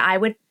list. And then I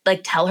would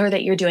like tell her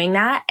that you're doing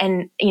that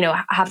and, you know,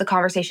 have the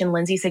conversation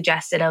Lindsay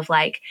suggested of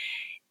like,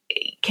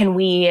 can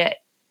we,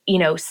 you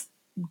know,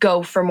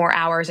 go for more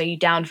hours? Are you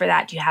down for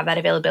that? Do you have that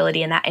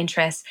availability and that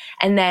interest?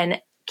 And then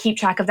keep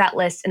track of that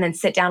list and then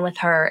sit down with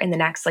her in the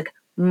next like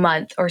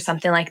month or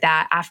something like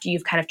that after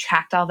you've kind of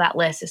tracked all that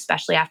list,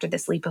 especially after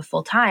this leap of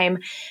full time,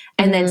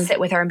 and then sit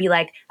with her and be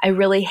like, I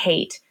really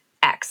hate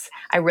X.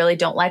 I really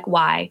don't like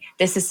Y.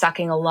 This is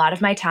sucking a lot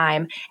of my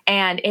time.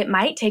 And it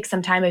might take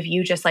some time of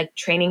you just like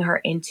training her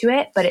into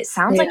it, but it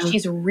sounds like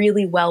she's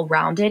really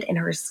well-rounded in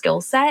her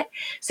skill set.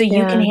 So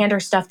you can hand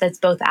her stuff that's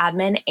both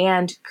admin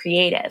and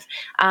creative.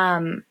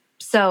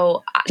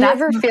 So do you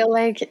ever feel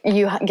like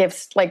you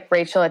give like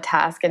Rachel a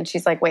task and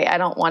she's like, wait, I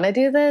don't want to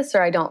do this,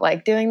 or I don't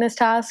like doing this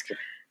task?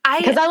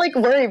 Because I like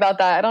worry about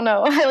that. I don't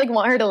know. I like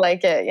want her to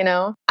like it, you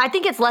know? I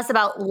think it's less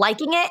about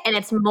liking it and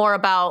it's more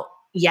about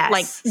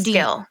like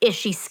skill. Is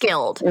she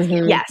skilled?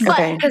 Yes. But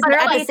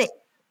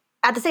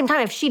at the same time,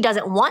 if she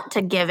doesn't want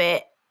to give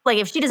it, like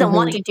if she doesn't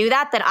want to do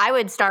that, then I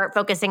would start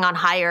focusing on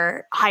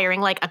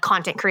hiring like a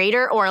content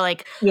creator or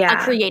like a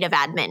creative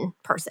admin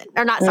person.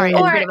 Or not, sorry,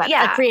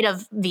 a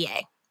creative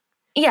VA.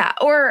 Yeah.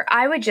 Or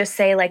I would just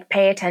say like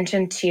pay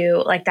attention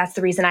to like, that's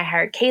the reason I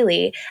hired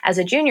Kaylee as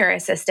a junior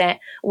assistant,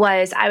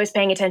 was I was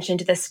paying attention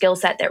to the skill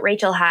set that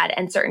Rachel had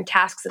and certain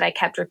tasks that I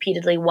kept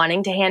repeatedly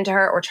wanting to hand to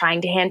her or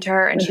trying to hand to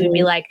her. And she would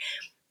be like,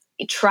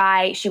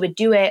 she would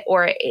do it,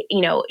 or,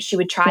 you know, she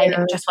would try and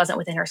it just wasn't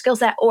within her skill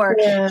set, or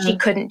she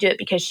couldn't do it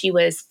because she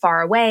was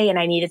far away and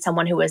I needed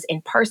someone who was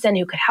in person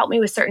who could help me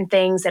with certain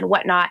things and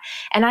whatnot.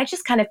 And I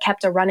just kind of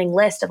kept a running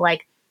list of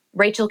like,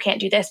 Rachel can't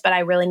do this, but I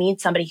really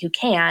need somebody who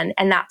can.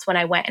 And that's when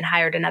I went and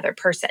hired another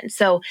person.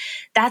 So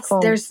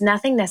there's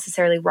nothing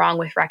necessarily wrong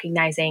with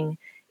recognizing,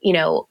 you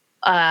know,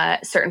 a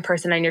certain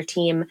person on your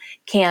team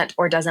can't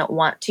or doesn't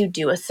want to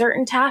do a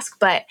certain task.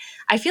 But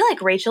I feel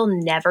like Rachel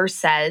never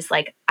says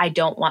like, I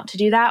don't want to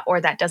do that,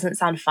 or that doesn't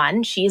sound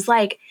fun. She's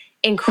like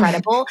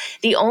incredible.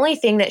 The only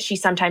thing that she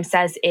sometimes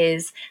says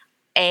is,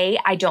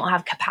 I don't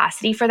have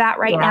capacity for that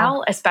right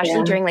now,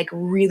 especially during like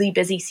really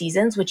busy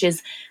seasons, which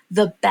is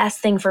the best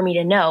thing for me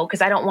to know,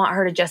 because I don't want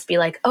her to just be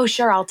like, oh,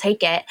 sure, I'll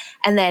take it.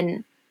 And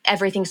then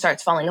everything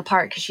starts falling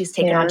apart because she's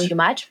taken on too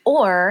much,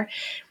 or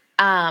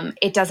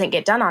it doesn't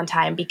get done on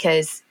time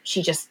because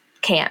she just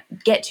can't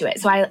get to it.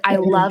 So I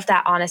love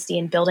that honesty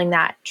and building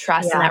that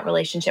trust and that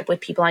relationship with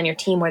people on your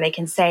team where they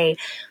can say,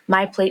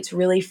 my plate's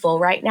really full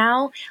right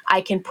now. I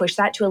can push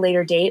that to a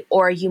later date,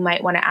 or you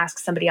might want to ask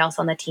somebody else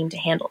on the team to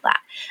handle that.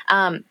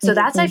 So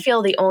that's, I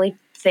feel, the only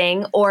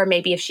thing. Or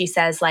maybe if she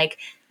says like,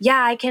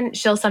 yeah, I can,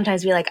 she'll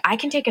sometimes be like, I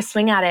can take a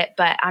swing at it,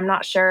 but I'm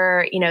not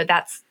sure,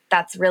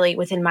 that's really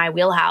within my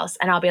wheelhouse.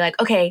 And I'll be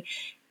like, okay,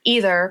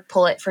 either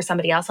pull it for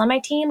somebody else on my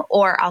team,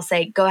 or I'll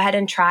say, go ahead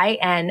and try,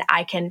 and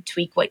I can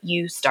tweak what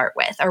you start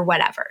with or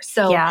whatever.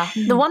 So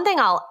the one thing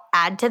I'll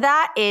add to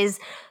that is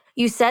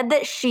you said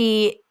that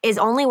she is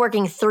only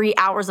working 3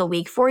 hours a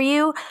week for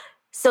you.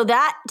 So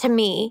that to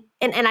me,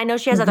 and I know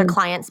she has other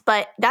clients,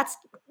 but that's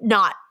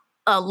not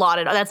a lot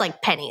at all. That's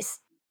like pennies.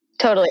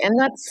 Totally.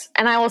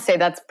 And I will say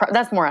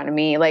that's more on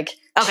me. Like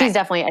she's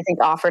definitely, I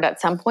think, offered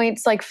at some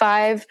points like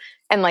 5,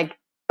 and like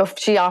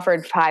she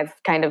offered 5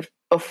 kind of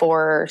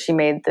before she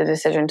made the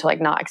decision to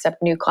like not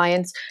accept new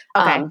clients.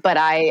 But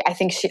I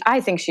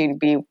think she'd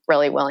be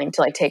really willing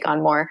to like take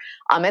on more.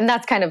 And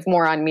that's kind of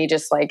more on me,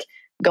 just like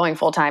going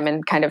full time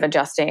and kind of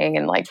adjusting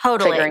and like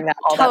figuring that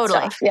that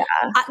stuff. Yeah.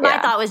 My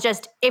thought was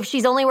just, if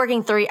she's only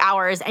working 3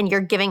 hours and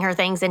you're giving her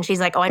things and she's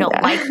like, oh, I don't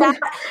like that,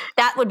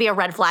 that would be a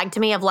red flag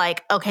to me of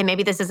like, okay,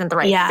 maybe this isn't the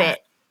right fit.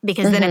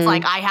 Because then it's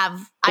like,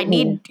 I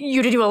need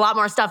you to do a lot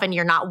more stuff and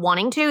you're not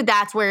wanting to.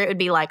 That's where it would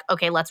be like,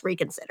 okay, let's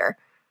reconsider.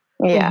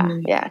 Yeah.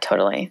 Yeah,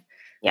 totally.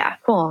 Yeah.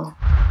 Cool.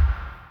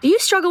 Do you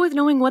struggle with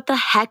knowing what the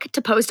heck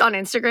to post on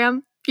Instagram?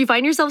 If you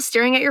find yourself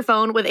staring at your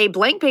phone with a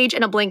blank page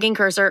and a blinking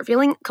cursor,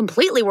 feeling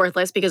completely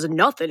worthless because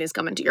nothing is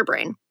coming to your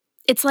brain.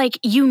 It's like,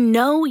 you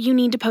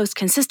need to post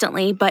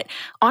consistently, but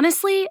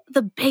honestly,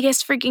 the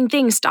biggest freaking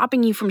thing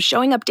stopping you from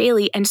showing up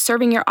daily and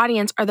serving your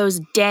audience are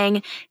those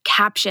dang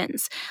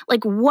captions.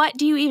 Like, what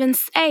do you even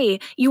say?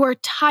 You are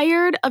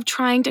tired of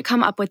trying to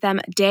come up with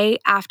them day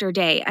after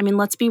day. I mean,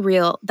 let's be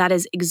real, that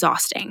is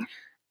exhausting.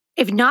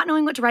 If not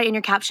knowing what to write in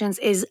your captions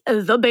is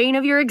the bane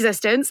of your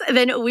existence,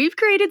 then we've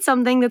created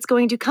something that's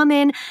going to come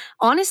in,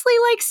 honestly,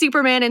 like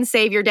Superman and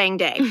save your dang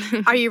day.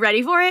 Are you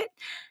ready for it?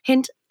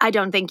 Hint, I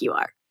don't think you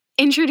are.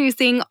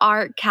 Introducing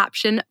our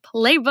Caption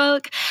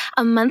Playbook,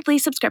 a monthly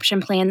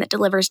subscription plan that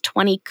delivers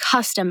 20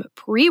 custom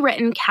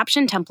pre-written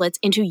caption templates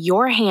into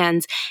your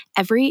hands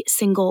every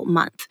single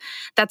month.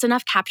 That's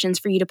enough captions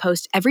for you to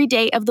post every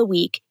day of the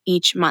week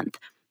each month.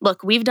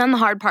 Look, we've done the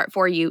hard part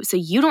for you, so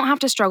you don't have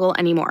to struggle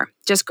anymore.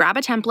 Just grab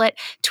a template,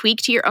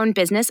 tweak to your own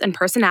business and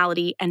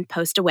personality, and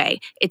post away.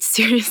 It's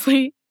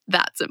seriously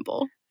that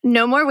simple.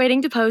 No more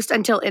waiting to post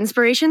until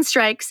inspiration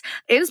strikes.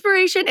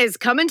 Inspiration is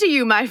coming to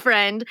you, my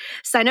friend.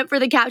 Sign up for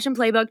the Caption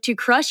Playbook to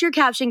crush your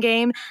caption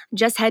game.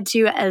 Just head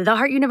to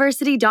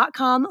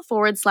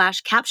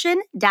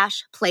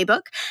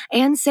theheartuniversity.com/caption-playbook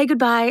and say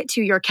goodbye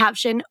to your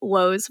caption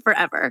woes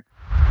forever.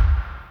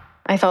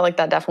 I felt like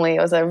that definitely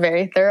was a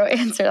very thorough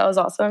answer. That was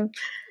awesome.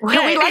 We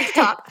like to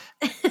talk.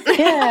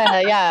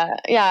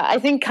 Yeah. I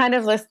think kind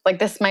of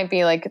this might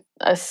be like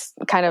a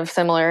kind of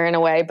similar in a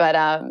way,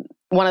 but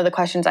one of the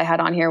questions I had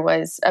on here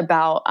was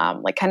about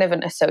like kind of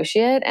an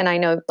associate. And I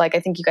know like, I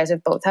think you guys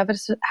have both had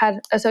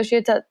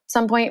associates at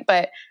some point,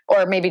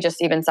 or maybe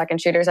just even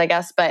second shooters, I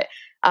guess. But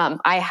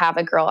I have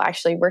a girl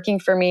actually working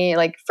for me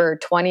like for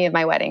 20 of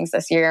my weddings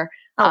this year.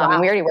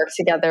 And we already worked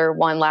together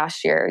one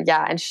last year.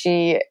 Yeah. And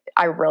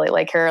I really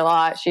like her a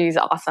lot. She's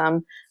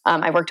awesome.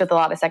 I worked with a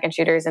lot of second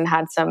shooters and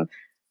had some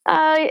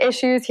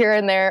issues here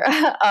and there.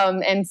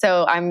 And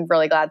so I'm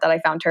really glad that I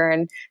found her,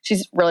 and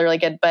she's really, really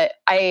good. But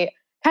I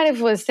kind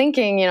of was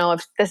thinking,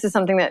 if this is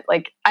something that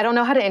like, I don't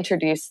know how to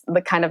introduce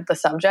the kind of the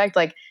subject.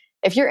 Like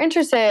if you're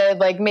interested,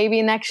 like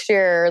maybe next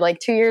year, like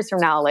 2 years from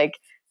now, like,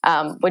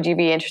 would you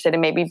be interested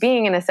in maybe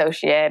being an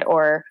associate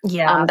or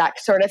that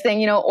sort of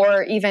thing,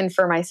 or even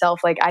for myself,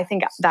 like I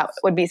think that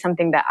would be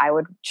something that I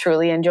would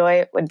truly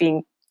enjoy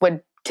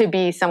to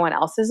be someone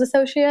else's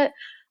associate.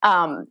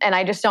 And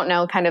I just don't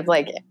know kind of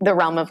like the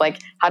realm of like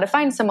how to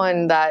find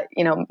someone that,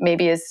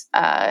 maybe is,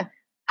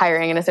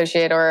 hiring an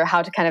associate, or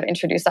how to kind of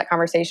introduce that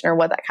conversation, or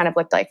what that kind of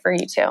looked like for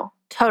you too.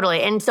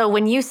 Totally. And so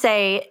when you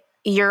say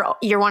you're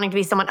wanting to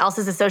be someone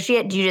else's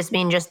associate, do you just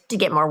mean just to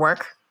get more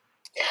work?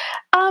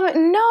 No,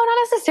 not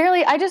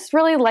necessarily. I just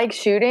really like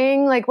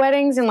shooting like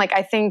weddings, and like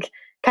I think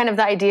kind of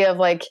the idea of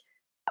like,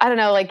 I don't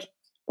know, like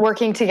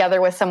working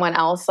together with someone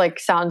else like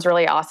sounds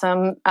really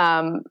awesome.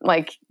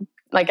 Like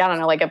I don't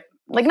know, like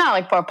not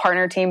like a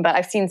partner team, but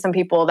I've seen some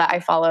people that I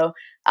follow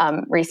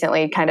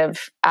recently kind of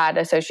add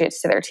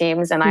associates to their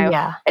teams, and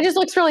it just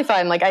looks really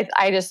fun. Like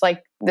I just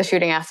like the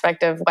shooting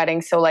aspect of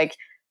weddings. So like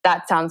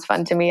that sounds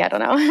fun to me. I don't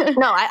know.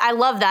 No, I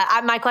love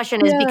that. My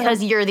question is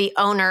because you're the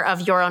owner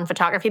of your own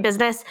photography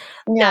business,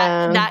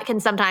 that can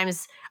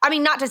sometimes, I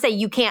mean, not to say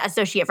you can't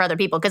associate for other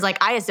people, because like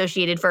I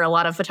associated for a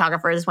lot of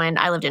photographers when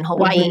I lived in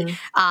Hawaii.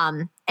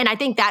 And I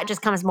think that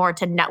just comes more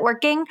to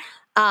networking.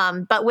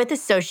 But with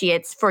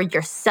associates for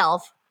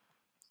yourself,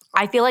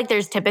 I feel like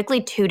there's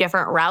typically two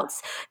different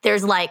routes.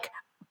 There's like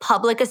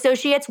public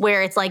associates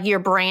where it's like your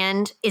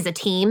brand is a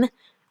team,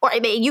 or I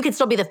mean, you could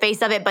still be the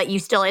face of it, but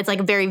it's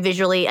like very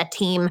visually a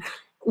team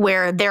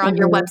where they're on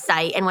your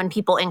website. And when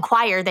people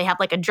inquire, they have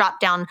like a drop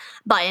down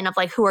button of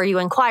like, who are you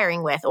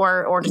inquiring with?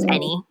 Or just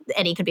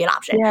any could be an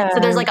option. So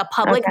there's like a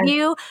public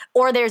view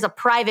or there's a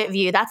private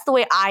view. That's the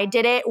way I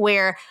did it,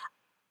 where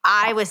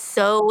I was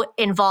so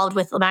involved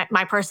with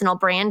my personal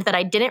brand that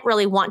I didn't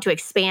really want to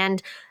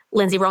expand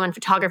Lindsay Roman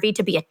Photography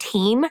to be a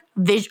team,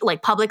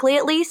 like publicly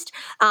at least.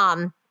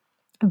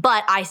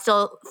 But I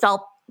still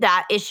felt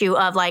that issue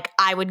of like,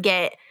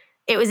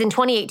 it was in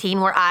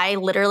 2018 where I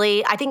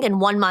think in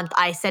 1 month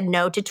I said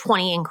no to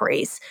 20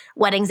 inquiries,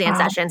 weddings and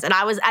sessions. And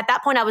at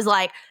that point I was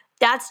like,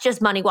 that's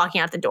just money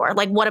walking out the door.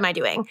 Like, what am I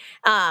doing?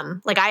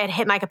 Like I had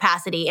hit my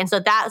capacity. And so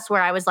that's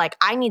where I was like,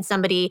 I need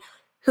somebody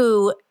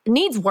who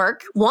needs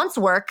work, wants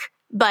work,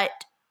 but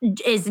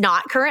is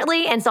not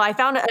currently. And so I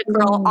found a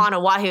girl on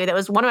Oahu that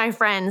was one of my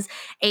friends.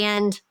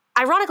 And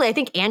ironically, I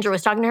think Andrew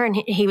was talking to her and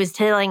he was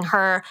telling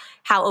her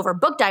how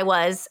overbooked I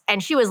was.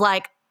 And she was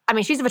like, I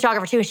mean, she's a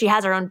photographer too. She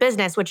has her own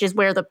business, which is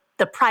where the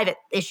private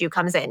issue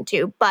comes in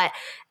too. But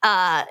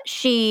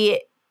she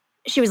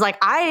was like,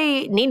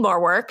 I need more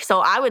work.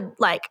 So I would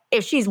like,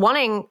 if she's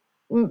wanting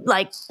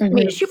like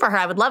me to shoot for her,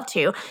 I would love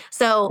to.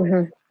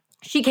 So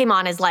she came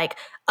on as like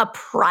a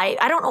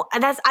private, I don't know,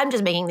 I'm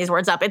just making these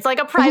words up. It's like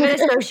a private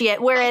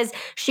associate, whereas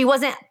she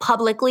wasn't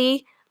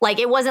publicly, like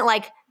it wasn't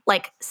like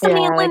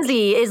Sunny and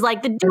Lindsay is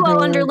like the duo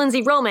under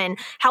Lindsay Roman.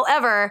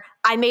 However,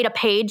 I made a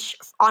page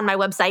on my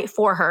website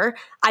for her.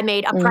 I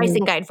made a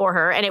pricing guide for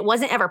her, and it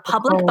wasn't ever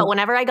public, but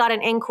whenever I got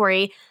an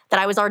inquiry that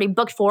I was already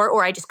booked for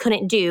or I just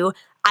couldn't do,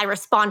 I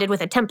responded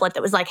with a template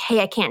that was like,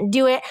 hey, I can't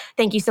do it.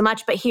 Thank you so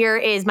much. But here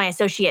is my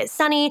associate,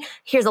 Sunny.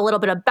 Here's a little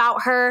bit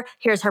about her.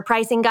 Here's her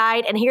pricing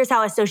guide. And here's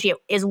how associate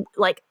is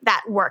like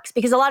that works.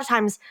 Because a lot of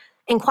times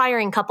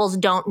inquiring couples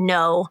don't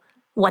know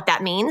what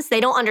that means.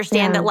 They don't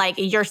understand that like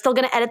you're still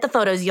going to edit the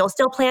photos. You'll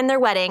still plan their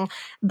wedding,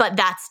 but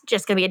that's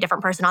just going to be a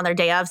different person on their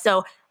day of.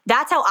 So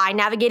that's how I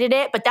navigated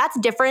it. But that's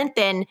different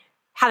than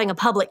having a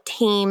public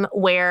team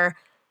where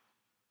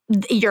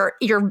you're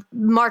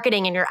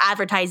marketing and you're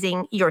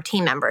advertising your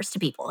team members to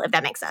people, if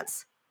that makes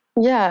sense.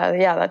 Yeah,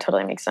 that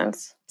totally makes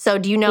sense. So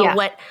do you know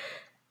what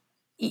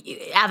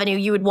avenue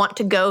you would want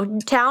to go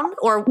down,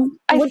 or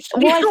I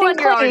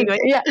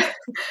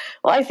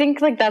think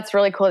like that's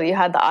really cool that you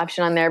had the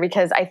option on there,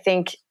 because I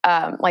think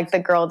like the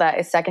girl that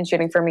is second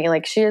shooting for me,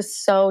 like she is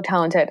so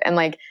talented, and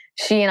like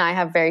she and I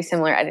have very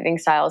similar editing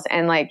styles,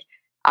 and like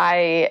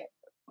I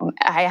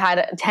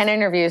had 10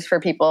 interviews for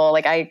people.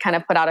 Like I kind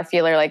of put out a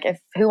feeler, like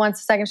who wants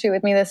to second shoot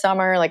with me this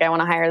summer? Like I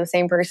want to hire the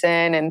same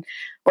person and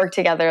work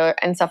together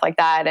and stuff like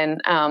that.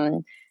 And,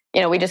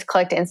 we just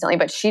clicked instantly,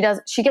 but she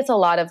gets a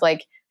lot of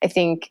like, I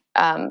think,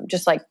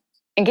 just like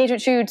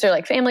engagement shoots or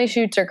like family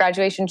shoots or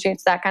graduation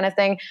shoots, that kind of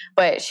thing.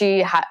 But she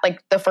had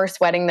like the first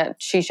wedding that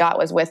she shot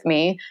was with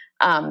me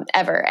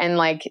ever. And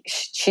like,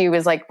 she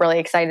was like really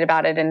excited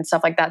about it and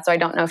stuff like that. So I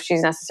don't know if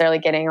she's necessarily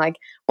getting like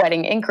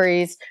wedding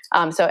inquiries.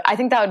 So I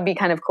think that would be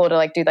kind of cool to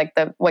like do like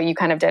what you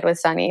kind of did with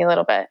Sunny a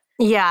little bit.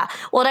 Yeah.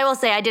 Well, and I will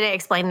say I didn't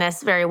explain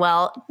this very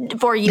well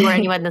for you or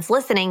anyone that's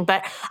listening,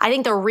 but I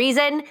think the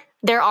reason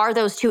there are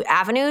those two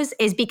avenues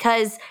is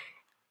because,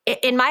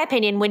 in my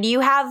opinion, when you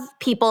have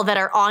people that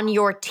are on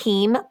your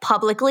team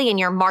publicly and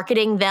you're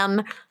marketing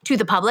them to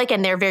the public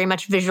and they're very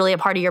much visually a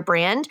part of your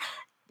brand,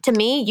 to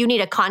me, you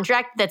need a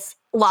contract that's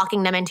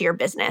locking them into your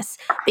business,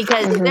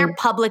 because they're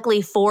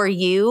publicly for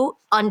you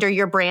under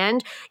your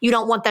brand. You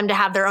don't want them to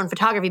have their own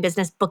photography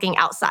business booking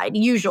outside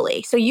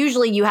usually. So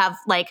usually you have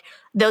like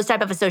those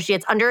type of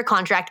associates under a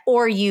contract,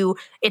 or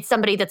it's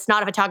somebody that's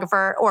not a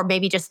photographer or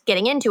maybe just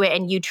getting into it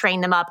and you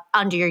train them up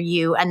under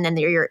you and then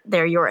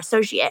they're your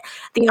associate.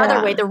 The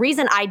other way, the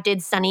reason I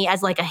did Sunny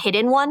as like a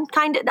hidden one,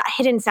 kind of,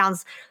 hidden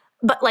sounds,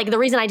 but like the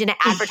reason I didn't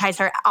advertise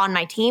her on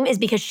my team is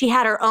because she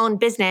had her own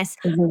business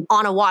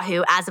on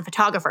Oahu as a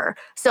photographer.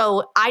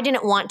 So I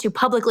didn't want to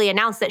publicly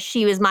announce that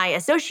she was my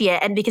associate,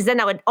 and because then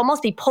that would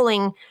almost be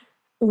pulling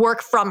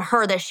work from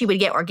her that she would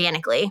get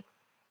organically.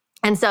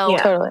 And so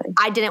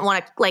I didn't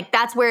want to, like,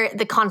 that's where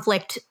the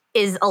conflict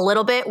is a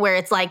little bit, where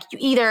it's like you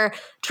either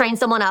train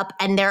someone up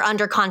and they're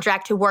under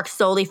contract to work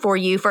solely for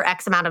you for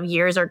X amount of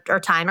years or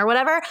time or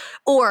whatever,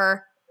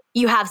 or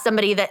you have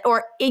somebody that,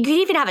 or you could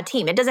even have a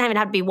team. It doesn't even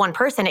have to be one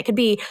person. It could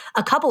be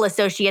a couple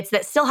associates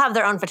that still have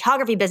their own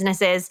photography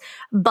businesses,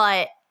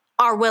 but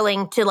are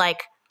willing to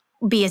like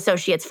be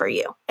associates for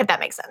you, if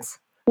that makes sense.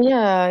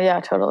 Yeah,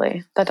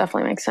 totally. That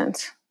definitely makes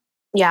sense.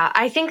 Yeah,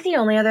 I think the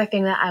only other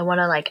thing that I want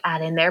to like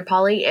add in there,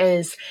 Polly,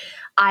 is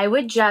I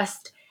would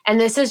just, and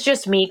this is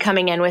just me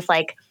coming in with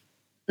like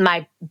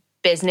my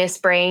business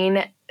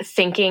brain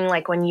thinking,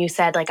 like when you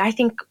said, like, I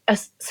think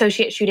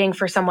associate shooting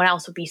for someone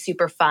else would be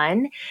super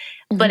fun,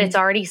 but it's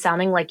already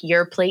sounding like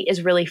your plate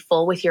is really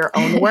full with your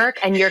own work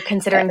and you're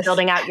considering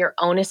building out your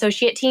own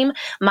associate team.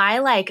 My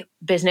like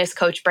business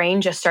coach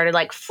brain just started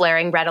like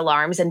flaring red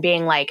alarms and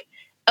being like,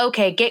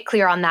 okay, get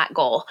clear on that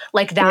goal.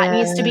 Like that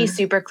needs to be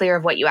super clear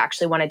of what you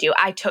actually want to do.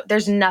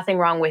 There's nothing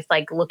wrong with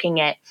like looking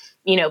at,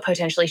 you know,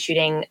 potentially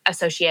shooting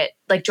associate,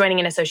 like joining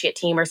an associate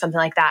team or something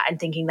like that and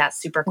thinking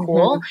that's super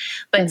cool.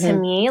 But to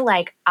me,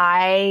 like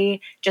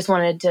I just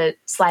wanted to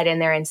slide in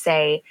there and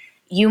say,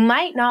 you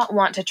might not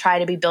want to try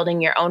to be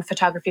building your own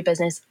photography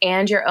business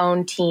and your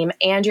own team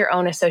and your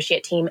own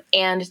associate team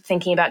and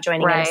thinking about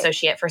joining an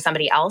associate for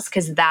somebody else,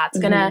 because that's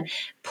going to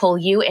pull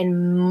you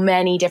in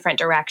many different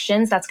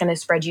directions. That's going to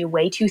spread you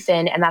way too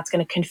thin, and that's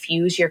going to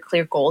confuse your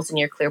clear goals and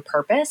your clear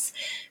purpose.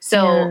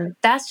 So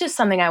that's just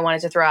something I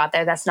wanted to throw out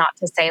there. That's not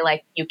to say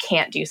like you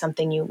can't do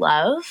something you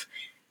love.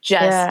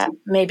 Just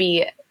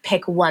maybe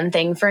pick one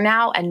thing for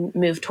now and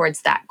move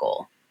towards that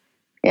goal.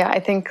 Yeah, I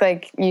think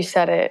like you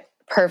said it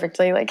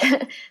perfectly. Like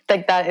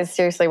that is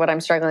seriously what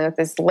I'm struggling with,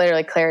 is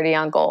literally clarity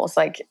on goals.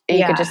 Like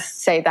you could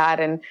just say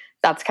that, and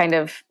that's kind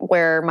of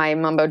where my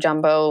mumbo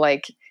jumbo,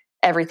 like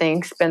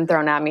everything's been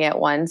thrown at me at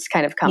once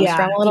kind of comes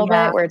from a little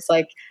bit, where it's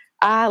like,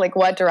 like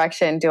what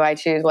direction do I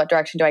choose? What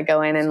direction do I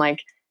go in? And like,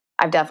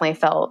 I've definitely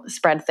felt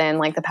spread thin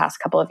like the past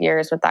couple of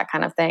years with that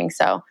kind of thing.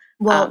 So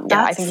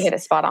I think you hit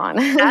it spot on.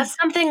 That's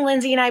something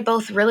Lindsay and I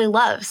both really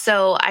love.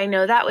 So I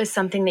know that was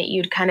something that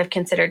you'd kind of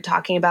considered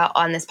talking about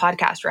on this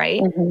podcast,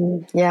 right?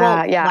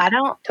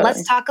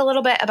 Let's talk a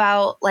little bit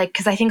about like,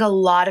 because I think a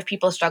lot of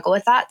people struggle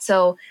with that.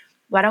 So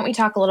why don't we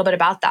talk a little bit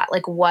about that?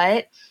 Like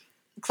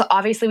so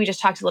obviously we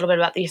just talked a little bit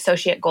about the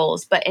associate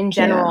goals, but in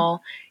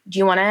general, do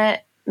you want to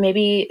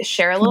maybe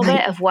share a little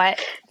bit of what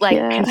like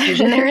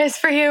confusion there is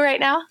for you right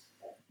now?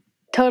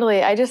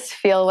 Totally. I just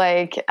feel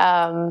like,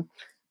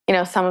 you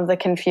know, some of the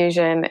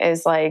confusion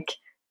is like,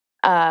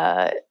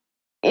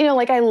 you know,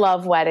 like I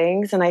love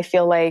weddings and I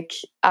feel like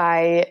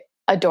I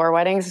adore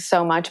weddings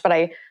so much,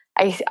 but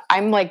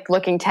I'm like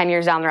looking 10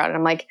 years down the road and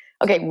I'm like,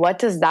 okay, what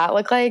does that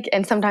look like?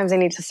 And sometimes I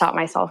need to stop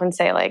myself and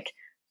say like,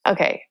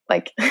 okay,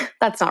 like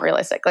that's not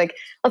realistic. Like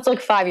let's look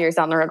 5 years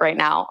down the road right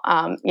now,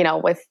 you know,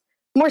 with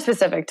more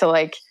specific to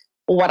like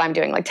what I'm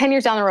doing. Like 10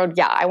 years down the road,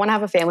 I want to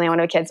have a family, I want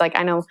to have kids. Like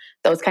I know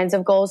those kinds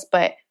of goals,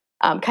 but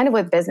kind of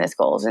with business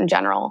goals in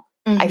general,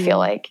 I feel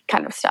like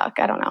kind of stuck.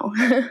 I don't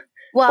know.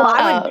 Well,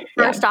 I would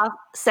first off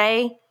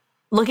say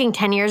looking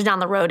 10 years down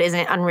the road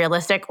isn't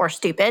unrealistic or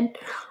stupid.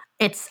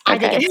 I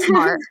think it's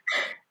smart.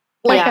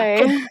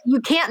 Like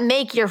you can't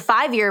make your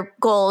 5-year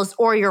goals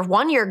or your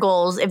 1-year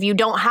goals if you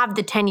don't have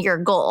the 10-year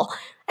goal.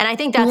 And I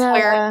think that's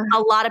where a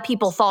lot of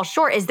people fall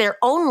short, is they're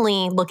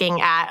only looking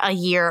at a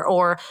year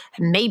or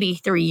maybe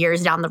 3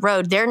 years down the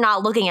road. They're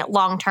not looking at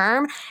long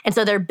term. And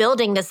so they're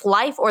building this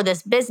life or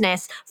this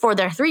business for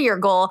their 3-year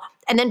goal.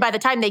 And then by the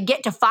time they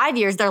get to 5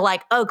 years, they're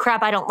like, oh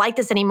crap, I don't like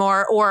this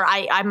anymore. Or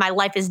my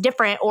life is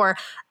different, or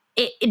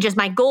it just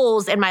my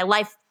goals and my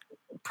life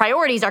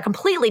priorities are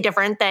completely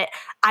different, that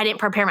I didn't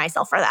prepare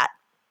myself for that.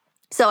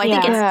 So I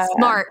think it's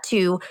smart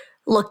to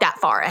look that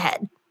far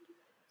ahead.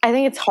 I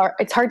think it's hard.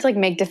 It's hard to like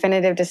make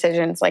definitive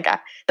decisions. Like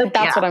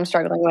that's what I'm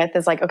struggling with,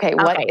 is like, okay,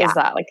 what is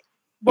that? Like,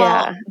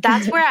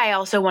 that's where I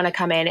also want to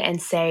come in and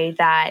say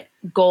that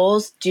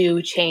goals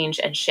do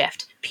change and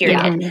shift,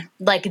 period.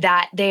 Like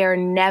that they are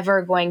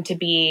never going to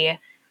be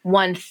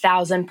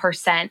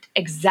 1000%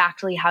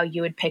 exactly how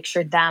you would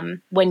picture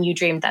them when you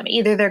dreamed them.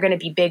 Either they're going to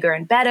be bigger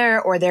and better,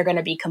 or they're going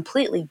to be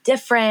completely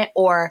different,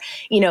 or,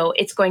 you know,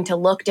 it's going to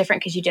look different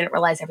because you didn't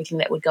realize everything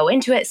that would go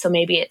into it. So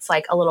maybe it's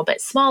like a little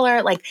bit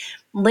smaller. Like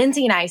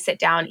Lindsay and I sit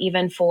down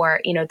even for,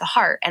 you know, the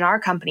Heart and our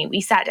company. We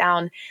sat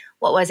down,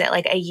 what was it,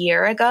 like a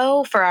year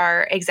ago for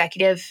our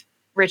executive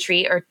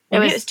retreat, or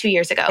maybe it was 2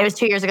 years ago. It was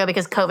 2 years ago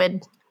because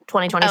COVID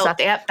 2020 stuff.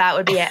 Yep, that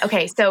would be it.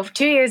 Okay, so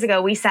 2 years ago,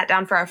 we sat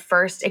down for our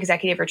first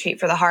executive retreat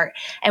for the Heart,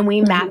 and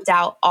we mapped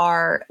out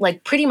our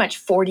like pretty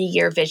much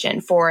 40-year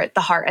vision for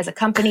the Heart as a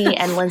company,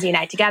 and Lindsay and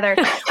I together,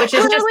 which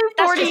is just,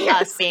 that's just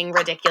us being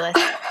ridiculous.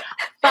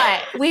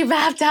 But we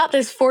mapped out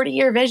this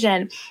 40-year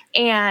vision,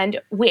 and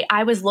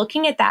I was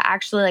looking at that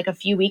actually like a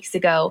few weeks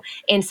ago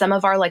in some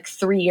of our like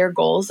 3-year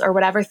goals or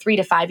whatever, 3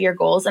 to 5 year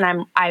goals,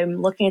 and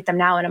I'm looking at them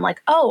now, and I'm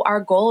like, oh, our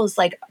goals,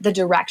 like the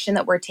direction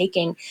that we're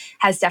taking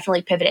has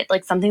definitely pivoted.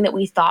 Like something that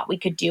we thought we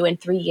could do in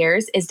 3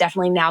 years is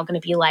definitely now going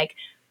to be like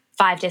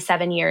 5 to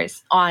 7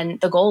 years on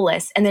the goal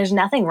list, and there's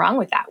nothing wrong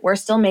with that. We're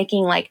still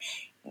making like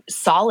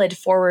solid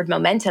forward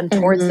momentum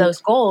towards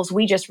those goals.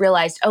 We just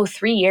realized,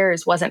 3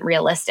 years wasn't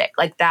realistic.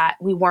 Like that,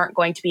 we weren't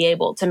going to be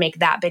able to make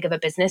that big of a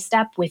business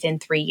step within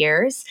 3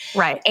 years.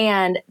 Right.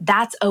 And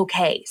that's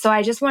okay. So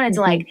I just wanted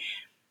to like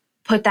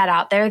put that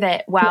out there,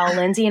 that while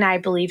Lindsay and I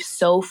believe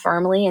so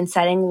firmly in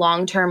setting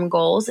long-term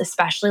goals,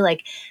 especially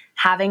like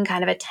having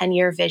kind of a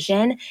 10-year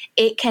vision,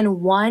 it can,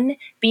 one,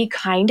 be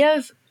kind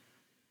of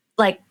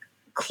like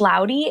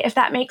cloudy, if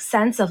that makes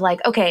sense, of like,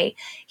 okay,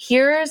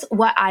 here's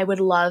what I would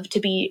love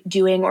to be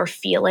doing or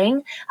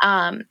feeling.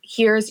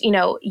 Here's,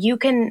 you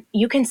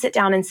can sit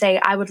down and say,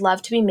 I would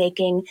love to be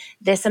making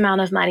this amount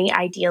of money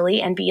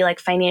ideally and be like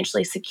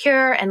financially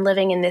secure and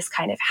living in this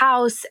kind of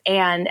house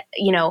and,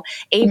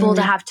 able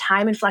to have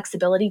time and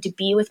flexibility to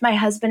be with my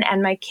husband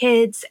and my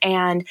kids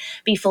and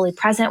be fully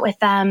present with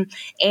them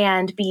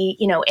and be,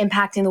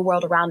 impacting the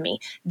world around me.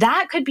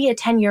 That could be a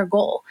 10-year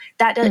goal.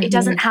 It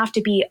doesn't have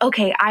to be,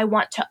 okay, I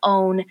want to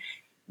own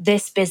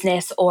this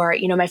business or,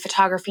 my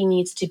photography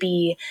needs to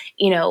be,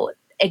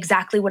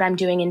 exactly what I'm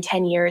doing in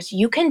 10 years.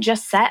 You can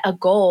just set a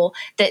goal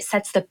that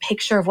sets the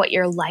picture of what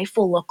your life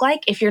will look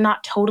like. If you're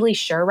not totally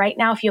sure right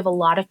now, if you have a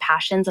lot of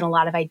passions and a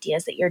lot of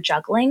ideas that you're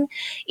juggling,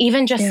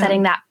 even just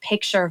setting that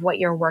picture of what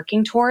you're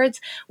working towards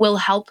will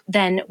help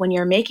then when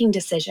you're making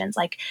decisions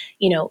like,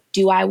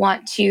 do I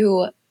want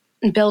to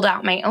build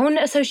out my own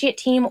associate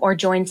team or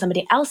join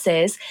somebody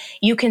else's?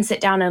 You can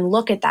sit down and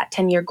look at that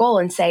 10-year goal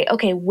and say,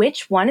 okay,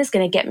 which one is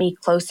going to get me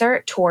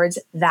closer towards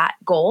that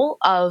goal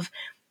of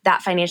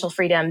that financial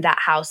freedom, that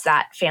house,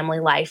 that family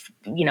life,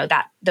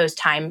 those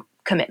time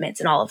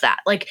commitments and all of that.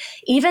 Like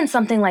even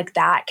something like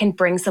that can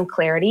bring some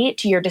clarity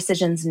to your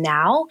decisions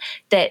now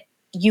that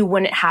you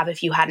wouldn't have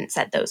if you hadn't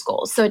set those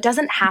goals. So it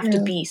doesn't have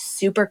to be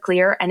super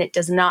clear and it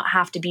does not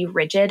have to be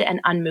rigid and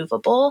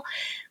unmovable,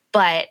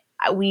 but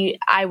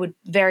I would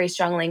very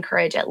strongly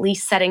encourage at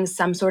least setting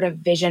some sort of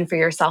vision for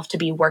yourself to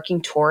be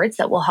working towards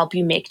that will help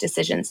you make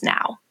decisions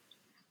now.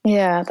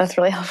 Yeah, that's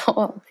really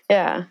helpful.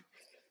 Yeah.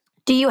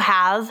 Do you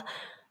have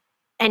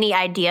any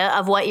idea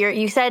of what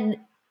you said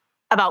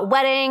about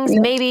weddings,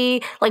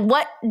 maybe like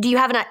what do you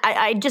have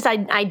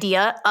an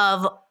idea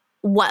of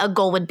what a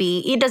goal would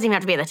be? It doesn't even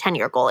have to be the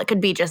 10-year goal. It could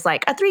be just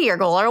like a 3-year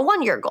goal or a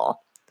 1-year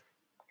goal.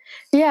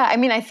 Yeah, I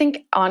mean, I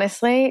think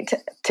honestly,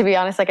 to be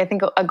honest, like I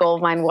think a goal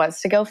of mine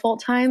was to go full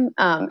time,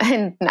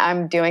 and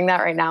I'm doing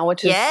that right now,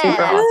 which is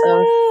super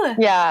awesome.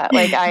 Yeah,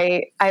 like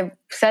I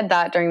said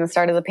that during the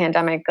start of the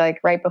pandemic, like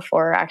right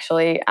before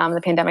actually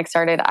the pandemic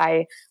started,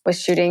 I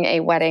was shooting a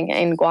wedding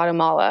in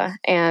Guatemala,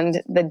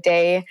 and the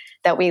day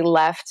that we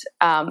left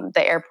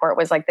the airport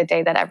was like the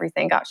day that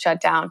everything got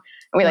shut down, and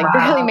we like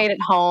barely made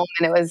it home,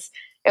 and it was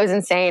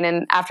insane.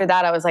 And after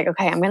that, I was like,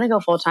 okay, I'm gonna go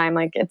full time,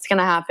 like it's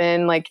gonna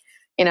happen, like.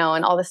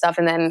 And all this stuff.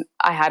 And then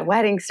I had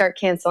weddings start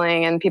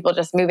canceling and people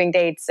just moving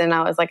dates. And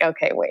I was like,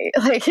 okay, wait,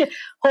 like,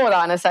 hold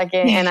on a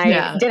second. And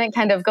I didn't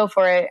kind of go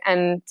for it.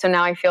 And so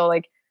now I feel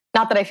like,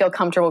 not that I feel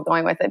comfortable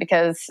going with it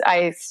because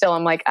I still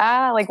am like,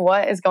 like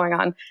what is going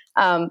on?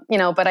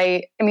 But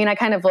I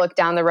kind of look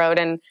down the road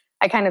and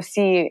I kind of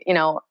see,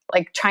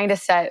 like trying to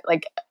set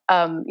like,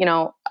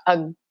 trying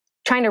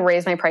to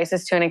raise my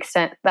prices to an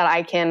extent that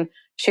I can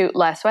shoot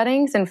less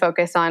weddings and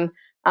focus on,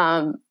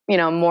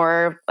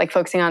 more like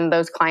focusing on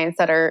those clients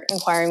that are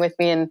inquiring with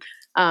me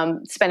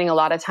and spending a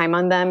lot of time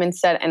on them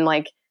instead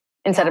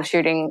of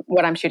shooting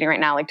what I'm shooting right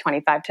now, like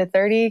 25 to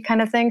 30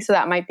 kind of thing. So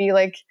that might be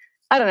like,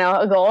 I don't know,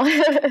 a goal.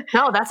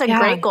 No, that's a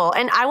great goal.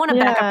 And I want to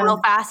back up real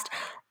fast.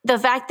 The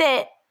fact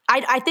that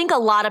I think a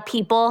lot of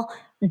people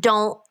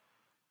don't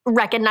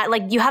recognize,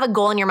 like you have a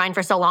goal in your mind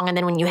for so long and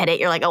then when you hit it,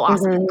 you're like, oh,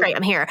 awesome, great,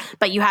 I'm here.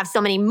 But you have so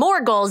many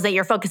more goals that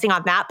you're focusing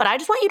on that. But I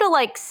just want you to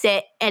like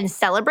sit and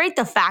celebrate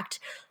the fact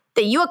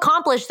that you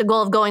accomplished the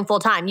goal of going full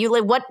time. You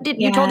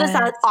told us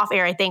that off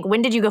air, I think.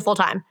 When did you go full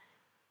time?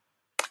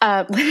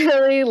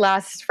 Literally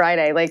last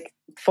Friday, like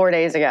 4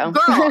 days ago.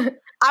 Girl,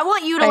 I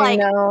want you to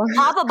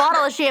pop a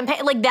bottle of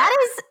champagne. Like that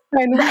is,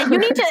 you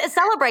need to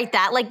celebrate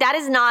that. Like that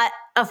is not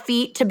a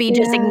feat to be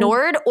just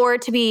ignored or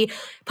to be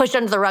pushed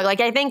under the rug.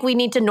 Like I think we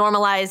need to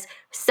normalize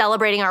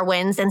celebrating our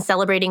wins and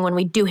celebrating when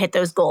we do hit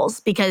those goals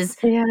because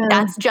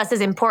that's just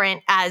as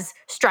important as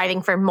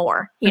striving for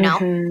more, you know?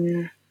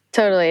 Mm-hmm.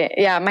 Totally.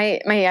 Yeah.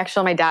 My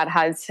dad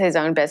has his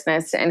own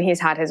business and he's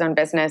had his own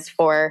business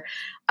for,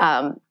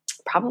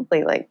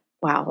 probably like,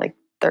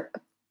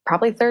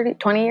 probably 30,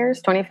 20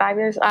 years, 25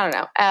 years. I don't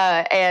know.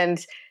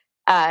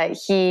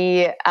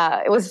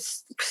 It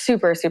was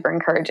super, super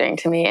encouraging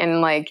to me. And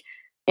like,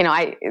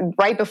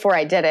 right before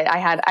I did it,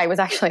 I was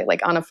actually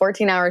like on a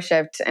 14-hour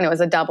shift and it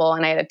was a double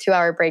and I had a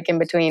 2-hour break in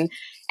between.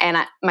 And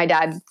my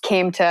dad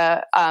came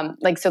to,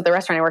 so the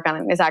restaurant I work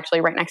on is actually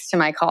right next to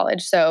my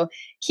college. So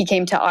he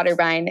came to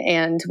Otterbein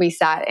and we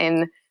sat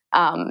in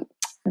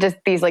just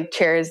these like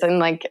chairs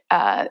and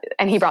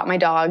and he brought my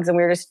dogs and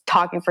we were just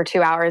talking for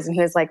 2 hours and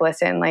he was like,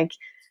 listen, like,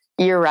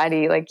 you're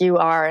ready. Like you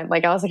are. And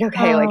like, I was like,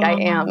 okay, like I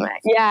am.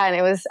 Yeah.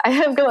 And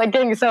I'm like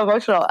getting so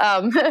emotional.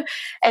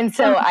 And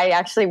so I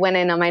actually went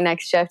in on my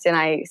next shift and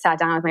I sat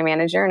down with my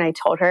manager and I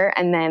told her.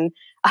 And then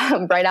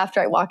right after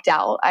I walked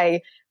out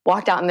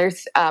and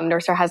there's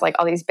Northstar has like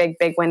all these big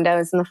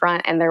windows in the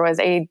front and there was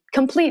a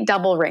complete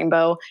double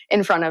rainbow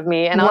in front of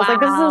me. And I was like,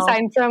 this is a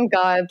sign from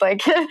God,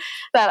 like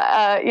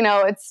that,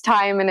 it's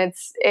time. And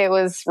it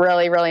was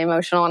really, really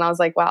emotional. And I was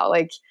like, wow,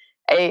 like,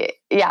 it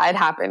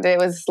happened. It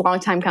was a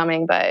long time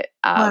coming, but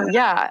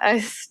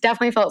I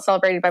definitely felt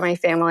celebrated by my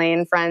family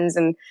and friends.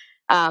 And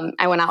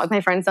I went out with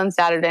my friends on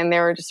Saturday and they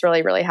were just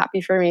really, really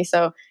happy for me.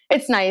 So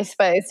it's nice,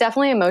 but it's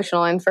definitely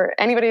emotional. And for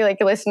anybody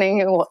like listening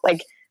who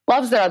like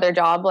loves their other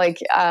job, like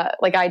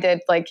I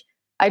did, like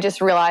I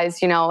just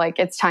realized, like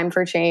it's time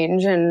for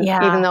change. And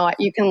even though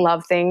you can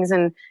love things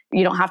and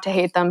you don't have to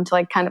hate them to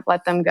like kind of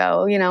let them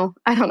go,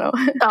 I don't know.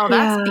 Oh,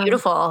 that's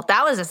beautiful.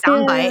 That was a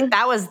soundbite.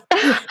 That was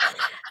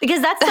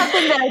because that's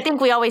something that I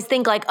think we always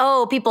think like,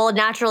 oh, people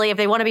naturally, if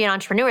they want to be an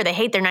entrepreneur, they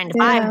hate their 9 to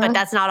 5, but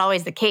that's not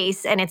always the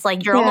case. And it's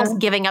like, you're almost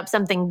giving up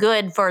something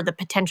good for the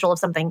potential of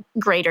something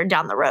greater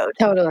down the road.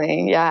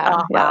 Totally. Yeah.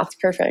 Oh, wow. That's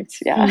perfect.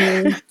 Yeah.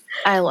 Mm-hmm.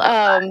 I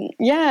love that.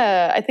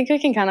 Yeah. I think we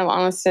can kind of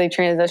honestly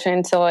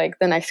transition to like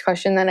the next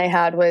question that I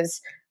had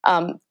was,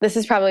 this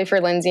is probably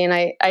for Lindsay, and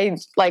I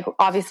like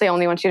obviously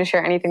only want you to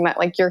share anything that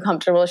like you're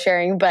comfortable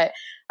sharing, but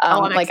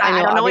like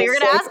I don't know what you're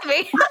gonna ask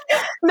me.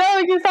 No,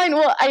 you're fine.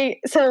 Well, I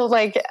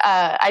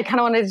kind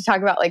of wanted to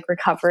talk about like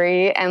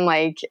recovery and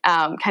like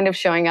kind of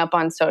showing up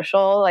on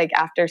social like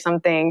after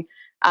something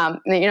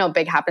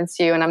big happens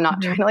to you. And I'm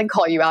not trying to like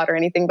call you out or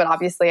anything, but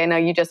obviously I know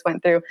you just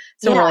went through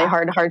some really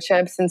hard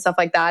hardships and stuff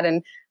like that.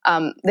 And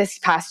this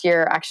past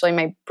year, actually,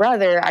 my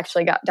brother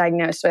actually got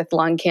diagnosed with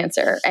lung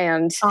cancer.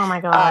 And oh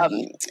my God.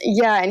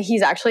 And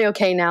he's actually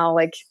okay now.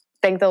 Like,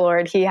 thank the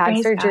Lord, he had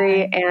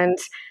surgery and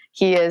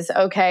he is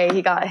okay.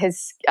 He got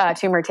his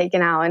tumor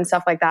taken out and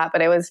stuff like that.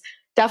 But it was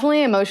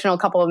definitely an emotional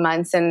couple of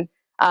months. And,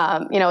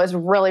 it was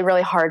really,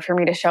 really hard for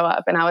me to show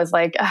up. And I was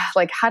like,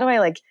 how do I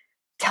like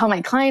tell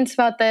my clients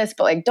about this?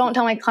 But like, don't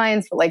tell my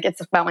clients, but like,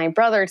 it's about my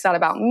brother. It's not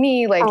about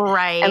me. Like,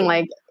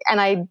 and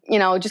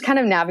I, just kind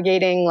of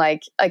navigating,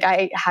 like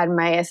I had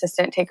my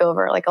assistant take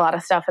over like a lot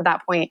of stuff at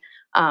that point.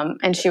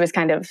 And she was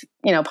kind of,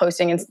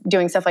 posting and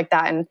doing stuff like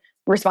that and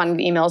responding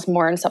to emails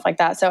more and stuff like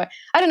that. So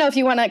I don't know if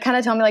you want to kind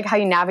of tell me like how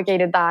you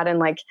navigated that and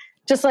like,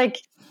 just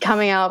like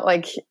coming out,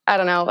 like, I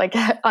don't know, like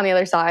on the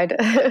other side.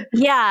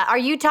 Yeah. Are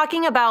you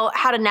talking about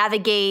how to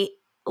navigate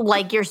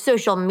like your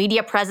social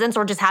media presence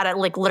or just how to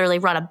like literally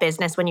run a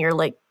business when you're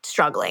like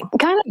struggling?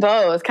 Kind of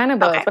both,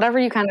 okay. Whatever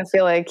you kind of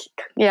feel like.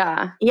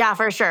 Yeah. Yeah,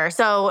 for sure.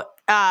 So,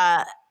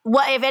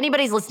 if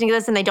anybody's listening to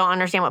this and they don't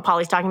understand what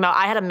Polly's talking about,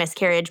 I had a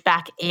miscarriage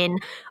back in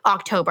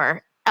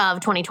October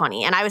of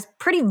 2020 and I was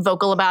pretty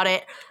vocal about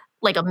it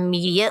like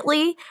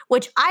immediately,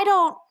 which I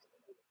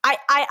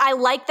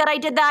like that I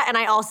did that. And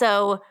I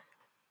also,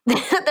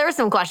 there were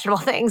some questionable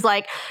things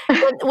like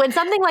when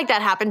something like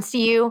that happens to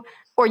you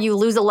or you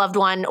lose a loved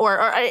one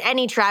or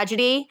any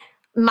tragedy,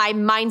 my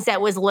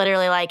mindset was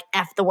literally like,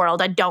 F the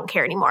world. I don't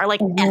care anymore.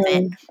 Like, F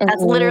it.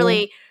 That's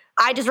literally,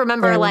 I just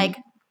remember like,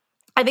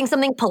 I think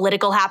something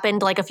political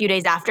happened like a few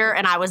days after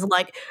and I was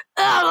like,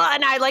 oh,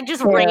 and I like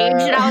just raged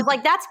and I was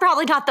like, that's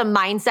probably not the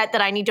mindset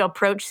that I need to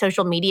approach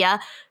social media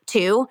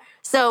to.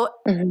 So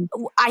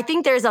I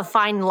think there's a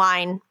fine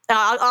line.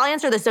 I'll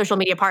answer the social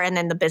media part and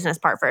then the business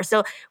part first.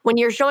 So when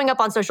you're showing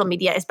up on social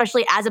media,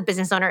 especially as a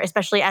business owner,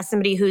 especially as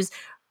somebody who's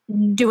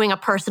doing a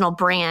personal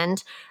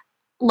brand,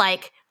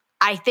 like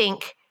I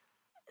think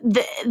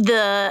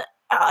the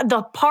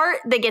part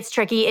that gets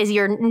tricky is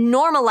you're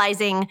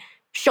normalizing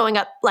showing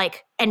up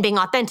like and being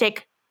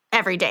authentic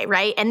every day,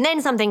 right? And then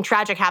something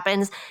tragic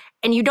happens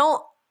and you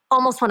don't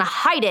almost want to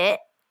hide it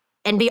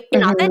and be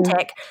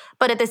inauthentic,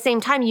 but at the same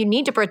time you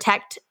need to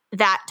protect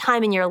that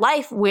time in your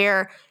life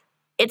where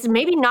it's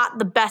maybe not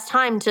the best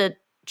time to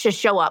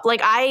show up.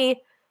 Like I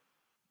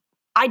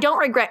don't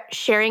regret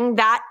sharing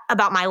that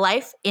about my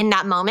life in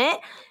that moment,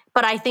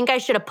 but I think I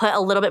should have put a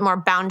little bit more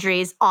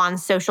boundaries on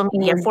social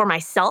media for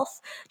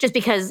myself just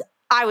because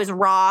I was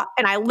raw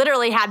and I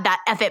literally had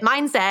that F it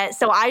mindset.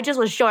 So I just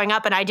was showing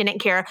up and I didn't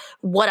care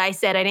what I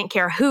said. I didn't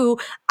care who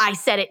I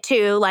said it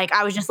to. Like,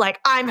 I was just like,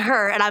 I'm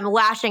her and I'm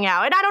lashing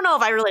out. And I don't know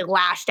if I really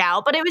lashed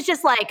out, but it was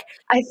just like.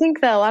 I think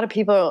that a lot of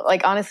people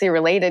like honestly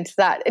related to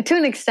that to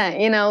an extent,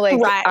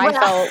 like I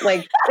felt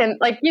like, and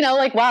like,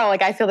 like, wow,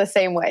 like I feel the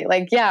same way.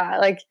 Like, yeah,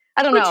 like,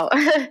 I don't know.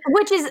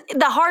 Which is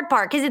the hard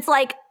part. Cause it's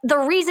like the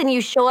reason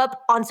you show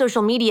up on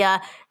social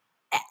media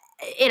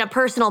in a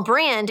personal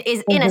brand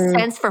is in a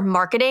sense for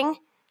marketing.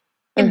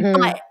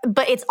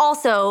 But it's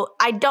also,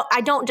 I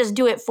don't just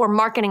do it for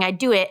marketing. I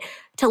do it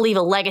to leave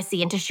a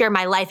legacy and to share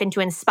my life and to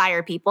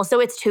inspire people. So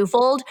it's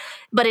twofold,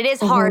 but it is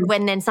hard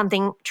when then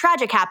something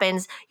tragic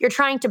happens. You're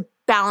trying to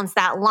balance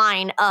that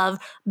line of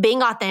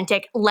being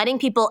authentic, letting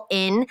people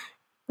in,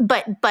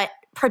 but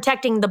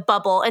protecting the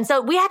bubble. And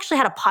so we actually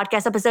had a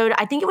podcast episode.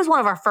 I think it was one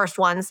of our first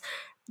ones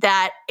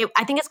I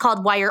think it's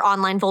called Why Your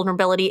Online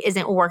Vulnerability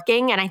Isn't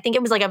Working. And I think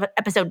it was like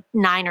episode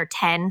 9 or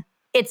 10.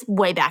 It's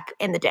way back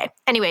in the day.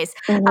 Anyways,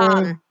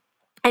 and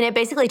it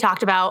basically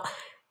talked about,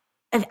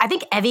 I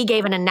think Evie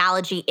gave an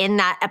analogy in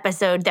that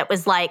episode that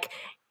was like,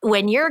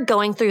 when you're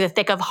going through the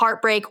thick of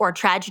heartbreak or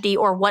tragedy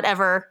or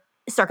whatever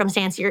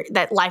circumstance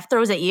that life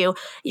throws at you,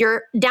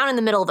 you're down in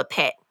the middle of a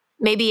pit.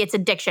 Maybe it's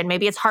addiction,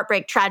 maybe it's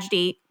heartbreak,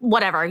 tragedy,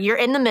 whatever. You're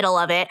in the middle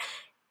of it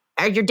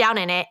or you're down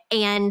in it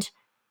and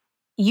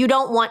you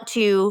don't want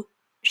to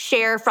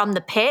share from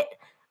the pit.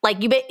 Like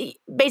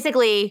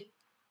basically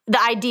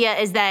the idea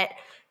is that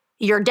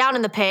you're down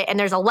in the pit and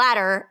there's a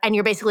ladder and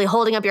you're basically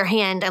holding up your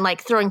hand and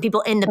like throwing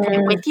people in the pit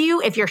with you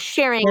if you're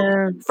sharing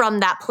from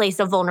that place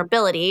of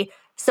vulnerability.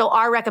 So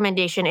our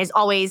recommendation is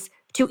always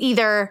to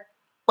either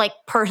like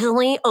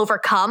personally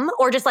overcome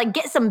or just like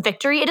get some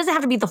victory. It doesn't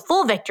have to be the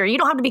full victory. You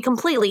don't have to be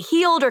completely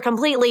healed or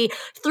completely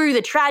through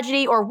the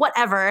tragedy or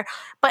whatever,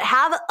 but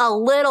have a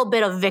little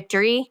bit of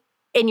victory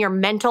in your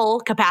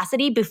mental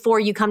capacity before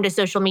you come to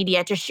social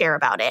media to share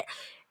about it.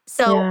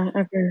 So,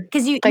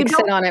 because you like you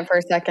sit on it for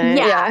a second.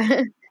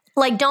 Yeah.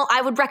 Like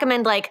I would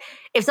recommend like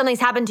if something's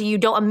happened to you,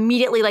 don't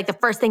immediately like the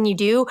first thing you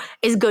do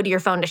is go to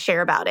your phone to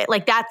share about it.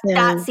 Like that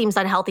seems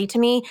unhealthy to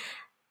me.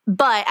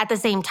 But at the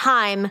same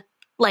time,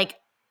 like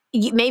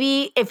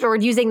maybe if we're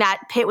using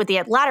that pit with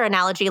the ladder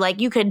analogy, like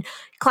you could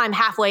climb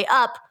halfway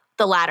up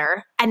the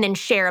ladder and then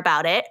share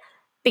about it.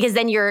 Because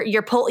then you're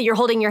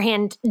holding your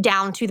hand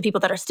down to the people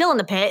that are still in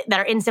the pit, that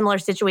are in similar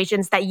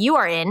situations that you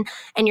are in,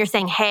 and you're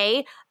saying,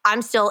 "Hey,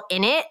 I'm still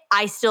in it.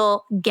 I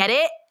still get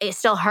it. It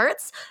still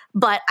hurts,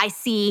 but I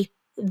see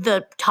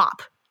the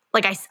top.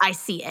 Like I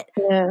see it.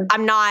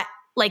 I'm not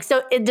like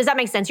so." Does that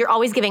make sense? You're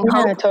always giving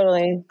hope. Yeah,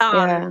 totally.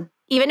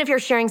 Even if you're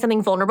sharing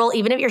something vulnerable,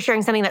 even if you're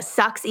sharing something that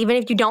sucks, even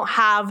if you don't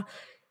have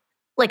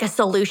like a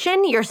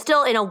solution, you're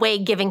still in a way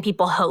giving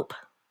people hope.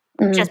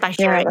 Just by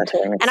sharing. That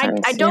totally makes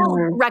sense.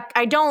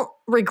 I don't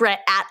regret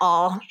at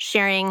all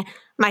sharing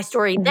my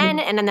story then,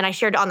 and then I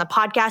shared it on the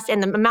podcast,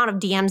 and the amount of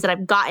DMs that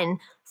I've gotten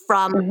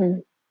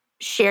from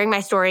sharing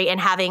my story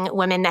and having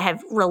women that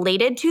have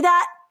related to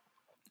that,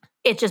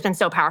 it's just been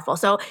so powerful.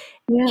 So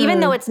even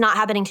though it's not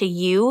happening to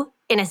you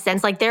in a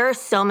sense, like there are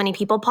so many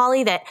people,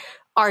 Polly, that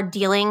are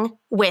dealing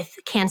with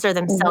cancer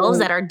themselves,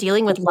 that are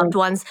dealing with loved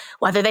ones,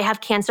 whether they have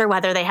cancer,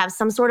 whether they have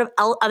some sort of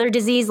other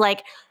disease.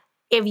 Like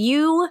if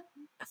you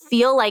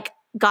feel like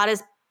God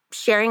is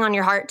sharing on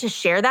your heart to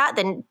share that,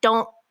 then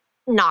don't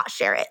not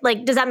share it.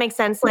 Like, does that make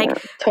sense? Like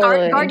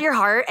guard your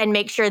heart and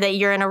make sure that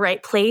you're in a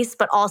right place,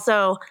 but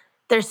also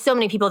there's so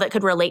many people that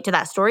could relate to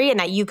that story and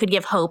that you could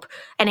give hope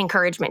and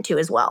encouragement to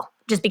as well,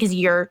 just because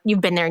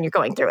you've been there and you're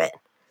going through it.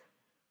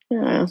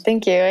 Oh,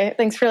 thank you.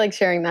 Thanks for like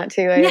sharing that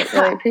too. I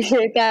really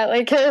appreciate that.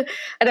 Like,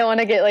 I don't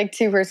want to get like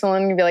too personal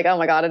and be like, oh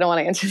my God, I don't want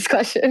to answer this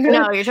question.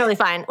 No, you're totally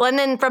fine. Well, and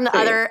then from the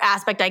other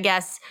aspect, I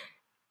guess,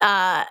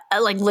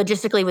 like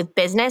logistically with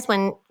business,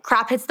 when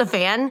crap hits the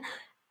fan,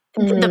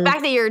 the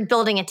fact that you're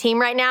building a team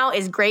right now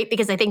is great,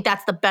 because I think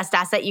that's the best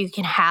asset you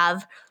can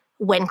have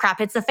when crap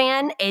hits the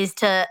fan, is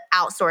to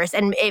outsource.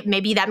 And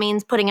maybe that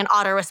means putting an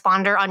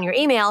autoresponder on your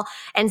email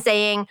and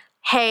saying,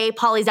 hey,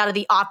 Polly's out of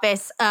the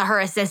office. Her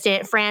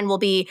assistant, Fran, will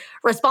be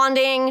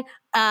responding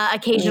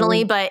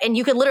occasionally. And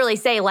you could literally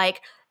say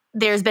like,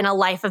 there's been a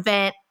life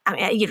event. I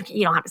mean,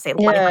 you don't have to say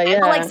life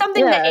event, but like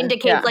something that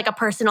indicates like a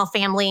personal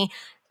family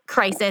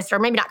crisis, or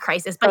maybe not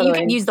crisis, but you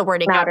can use the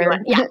wording however you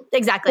want. Yeah,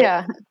 exactly.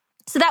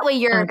 So that way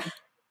you're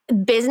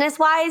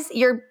business-wise,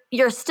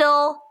 you're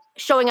still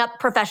showing up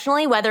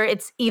professionally, whether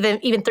it's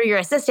even through your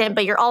assistant,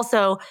 but you're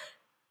also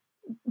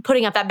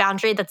putting up that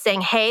boundary that's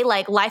saying, hey,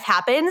 like life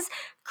happens,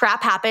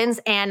 crap happens,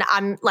 and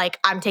I'm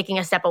taking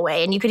a step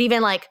away. And you could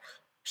even like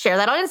share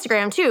that on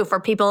Instagram too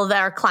for people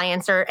that are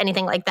clients or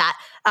anything like that.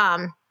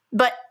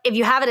 But if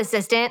you have an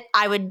assistant,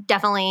 I would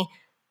definitely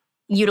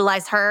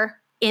utilize her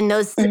in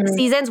those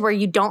seasons where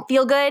you don't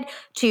feel good,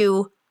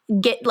 to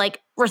get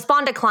like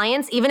respond to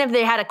clients. Even if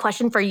they had a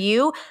question for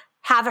you,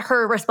 have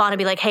her respond and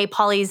be like, hey,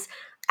 Polly's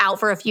out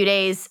for a few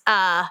days.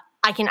 I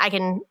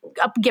can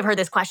give her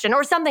this question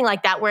or something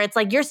like that, where it's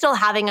like you're still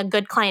having a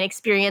good client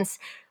experience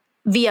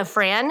via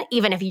Fran,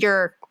 even if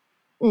you're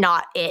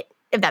not it,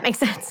 if that makes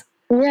sense.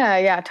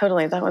 Yeah,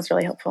 totally. That was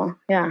really helpful.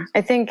 Yeah.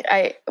 I think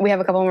we have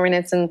a couple more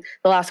minutes, and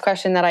the last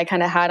question that I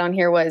kind of had on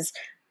here was,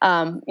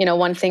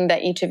 one thing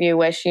that each of you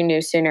wish you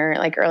knew sooner,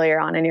 like earlier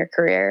on in your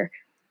career.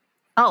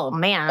 Oh,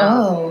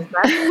 man.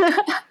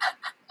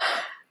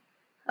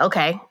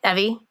 Okay.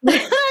 Evie?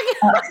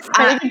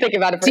 I can think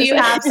about it. Do you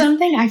have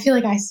something? I feel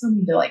like I still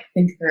need to like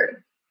think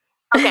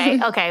through.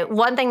 Okay.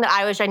 One thing that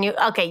I wish I knew.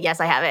 Okay. Yes,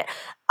 I have it.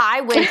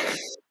 I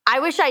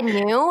wish I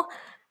knew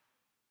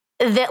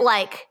that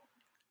like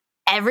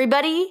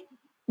everybody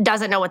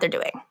doesn't know what they're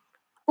doing.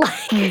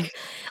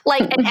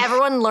 And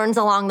everyone learns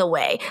along the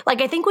way.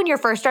 Like, I think when you're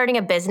first starting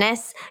a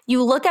business,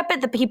 you look up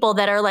at the people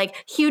that are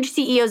like huge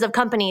CEOs of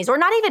companies, or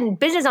not even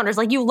business owners.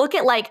 Like, you look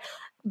at like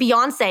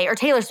Beyonce or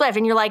Taylor Swift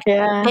and you're like,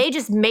 they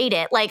just made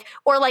it. Like,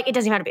 or like, it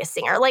doesn't even have to be a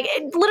singer. Like,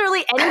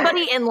 literally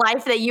anybody in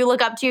life that you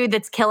look up to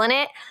that's killing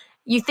it,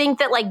 you think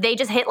that like they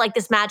just hit like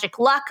this magic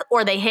luck,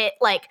 or they hit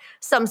like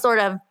some sort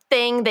of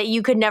thing that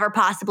you could never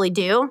possibly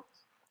do.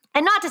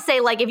 And not to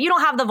say, like, if you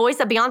don't have the voice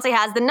that Beyonce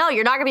has, then no,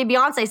 you're not going to be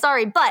Beyonce.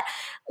 Sorry. But,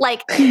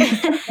 like,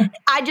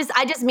 I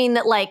just mean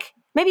that, like,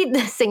 maybe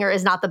the singer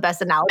is not the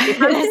best analogy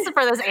for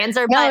this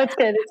answer. No, it's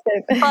good.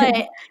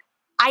 But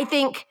I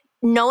think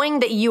knowing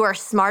that you are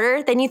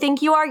smarter than you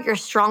think you are, you're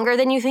stronger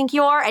than you think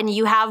you are, and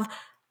you have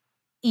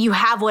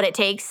what it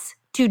takes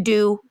to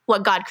do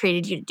what God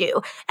created you to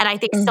do. And I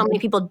think so many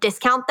people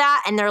discount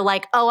that, and they're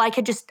like, oh,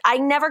 I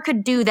never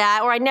could do that,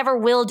 or I never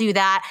will do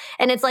that.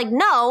 And it's like,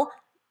 no,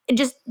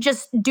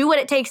 just do what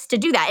it takes to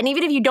do that. And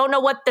even if you don't know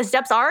what the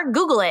steps are,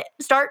 Google it.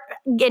 Start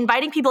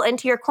inviting people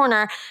into your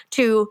corner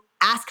to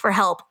ask for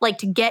help, like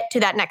to get to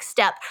that next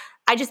step.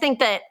 I just think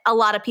that a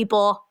lot of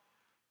people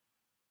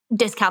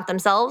discount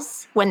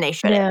themselves when they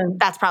shouldn't. Yeah.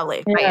 That's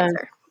probably my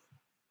answer.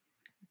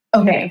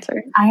 Okay.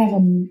 I have a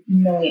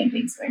million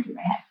things going through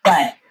my head,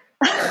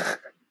 but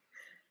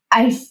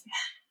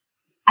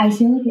I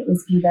feel like it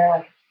was either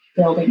like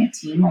building a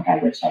team. Like I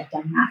wish I'd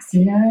done that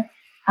sooner,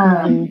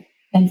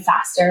 and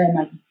faster and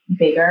like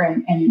bigger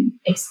and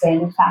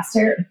expanded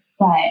faster.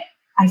 But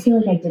I feel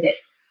like I did it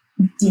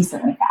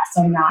decently fast.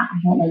 I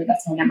don't know that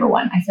that's my number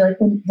one. I feel like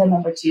the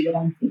number two that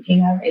I'm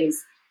thinking of is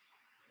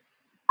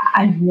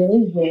I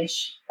really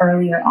wish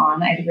earlier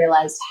on I'd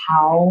realized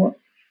how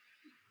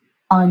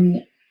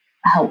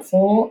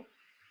unhelpful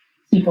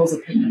people's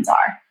opinions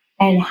are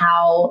and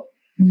how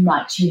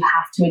much you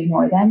have to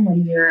ignore them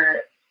when you're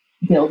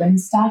building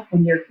stuff,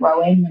 when you're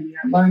growing, when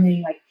you're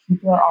learning. Like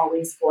people are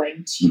always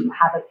going to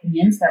have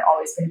opinions. They're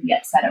always going to be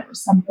upset over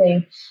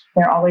something.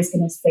 They're always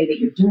going to say that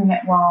you're doing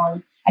it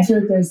wrong. I feel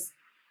like there's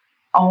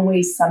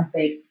always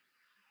something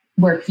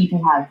where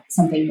people have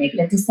something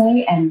negative to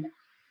say. And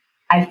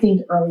I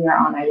think earlier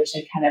on, I wish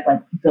I kind of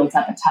like built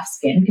up a tough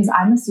skin because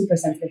I'm a super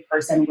sensitive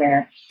person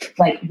where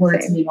like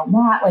words mean a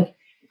lot. Like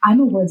I'm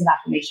a words of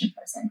affirmation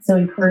person. So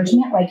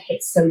encouragement like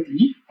hits so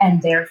deep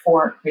and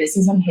therefore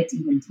criticism hits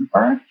even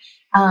deeper.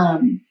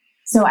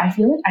 So I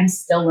feel like I'm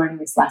still learning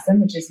this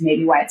lesson, which is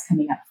maybe why it's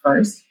coming up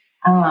first.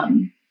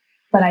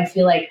 But I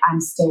feel like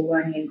I'm still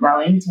learning and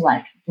growing to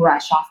like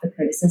brush off the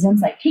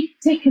criticisms, like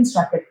take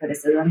constructive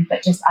criticism,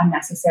 but just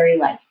unnecessary,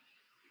 like,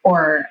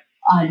 or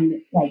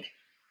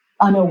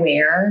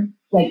unaware,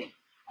 like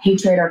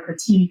hatred or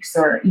critiques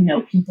or,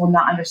 people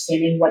not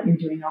understanding what you're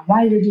doing or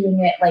why you're doing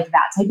it. Like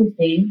that type of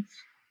thing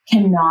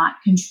cannot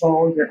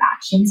control your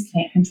actions,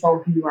 can't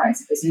control who you are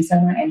as a business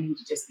owner, and need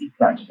to just be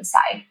thrown to the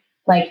side.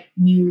 Like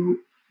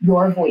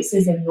your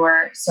voices in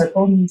your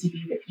circle need to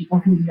be the people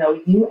who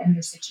know you and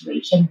your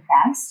situation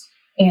best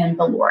and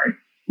the Lord.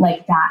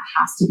 Like that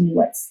has to be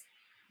what's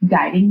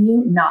guiding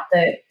you, not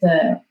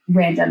the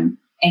random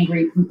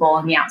angry people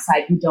on the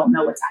outside who don't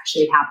know what's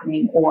actually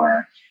happening,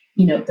 or,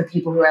 the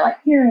people who are like,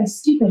 you're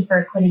stupid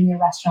for quitting your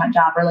restaurant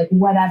job, or like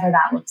whatever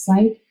that looks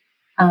like.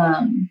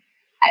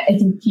 I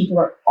think people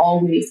are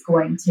always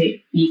going to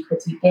be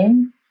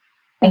critiquing,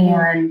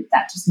 and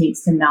that just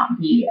needs to not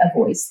be a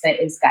voice that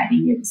is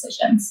guiding your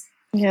decisions.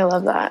 Yeah, I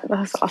love that.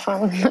 That's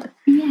awesome.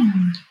 Yeah.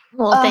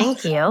 Well,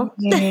 thank you.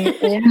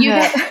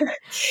 Yeah.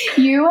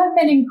 You have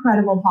been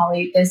incredible,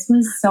 Polly. This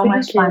was so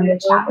much fun to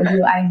chat with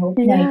you. I hope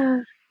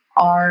like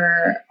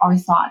our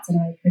thoughts and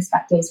our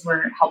perspectives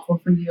were helpful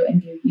for you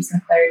and gave you some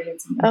clarity and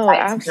some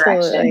insights and direction.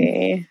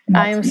 Absolutely.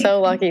 I'm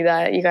so lucky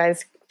that you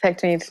guys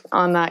picked me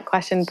on that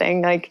question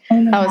thing. Like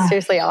that was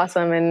seriously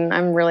awesome, and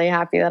I'm really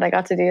happy that I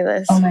got to do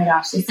this. Oh my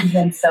gosh, this has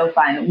been so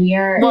fun. We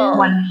are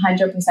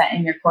 100%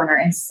 in your corner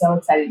and so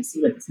excited to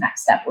see what this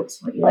next step looks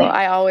for you. Well,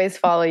 I always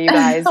follow you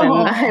guys and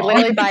I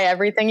literally buy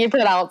everything you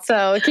put out,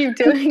 so keep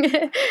doing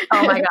it.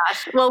 Oh my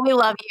gosh. Well, we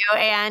love you,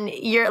 and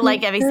you're,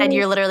 like Evie said,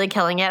 you're literally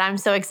killing it. I'm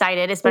so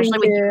excited, especially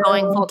with you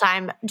going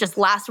full-time just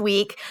last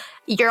week.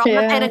 You're on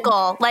the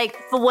pinnacle. Like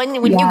when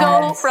you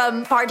go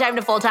from part-time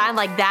to full-time,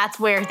 like that's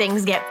where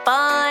things get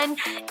fun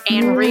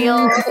and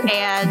real.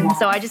 And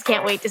so I just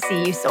can't wait to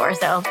see you soar.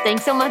 So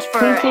thanks so much for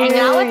hanging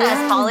out with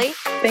us, Polly.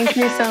 Thank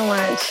you so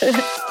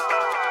much.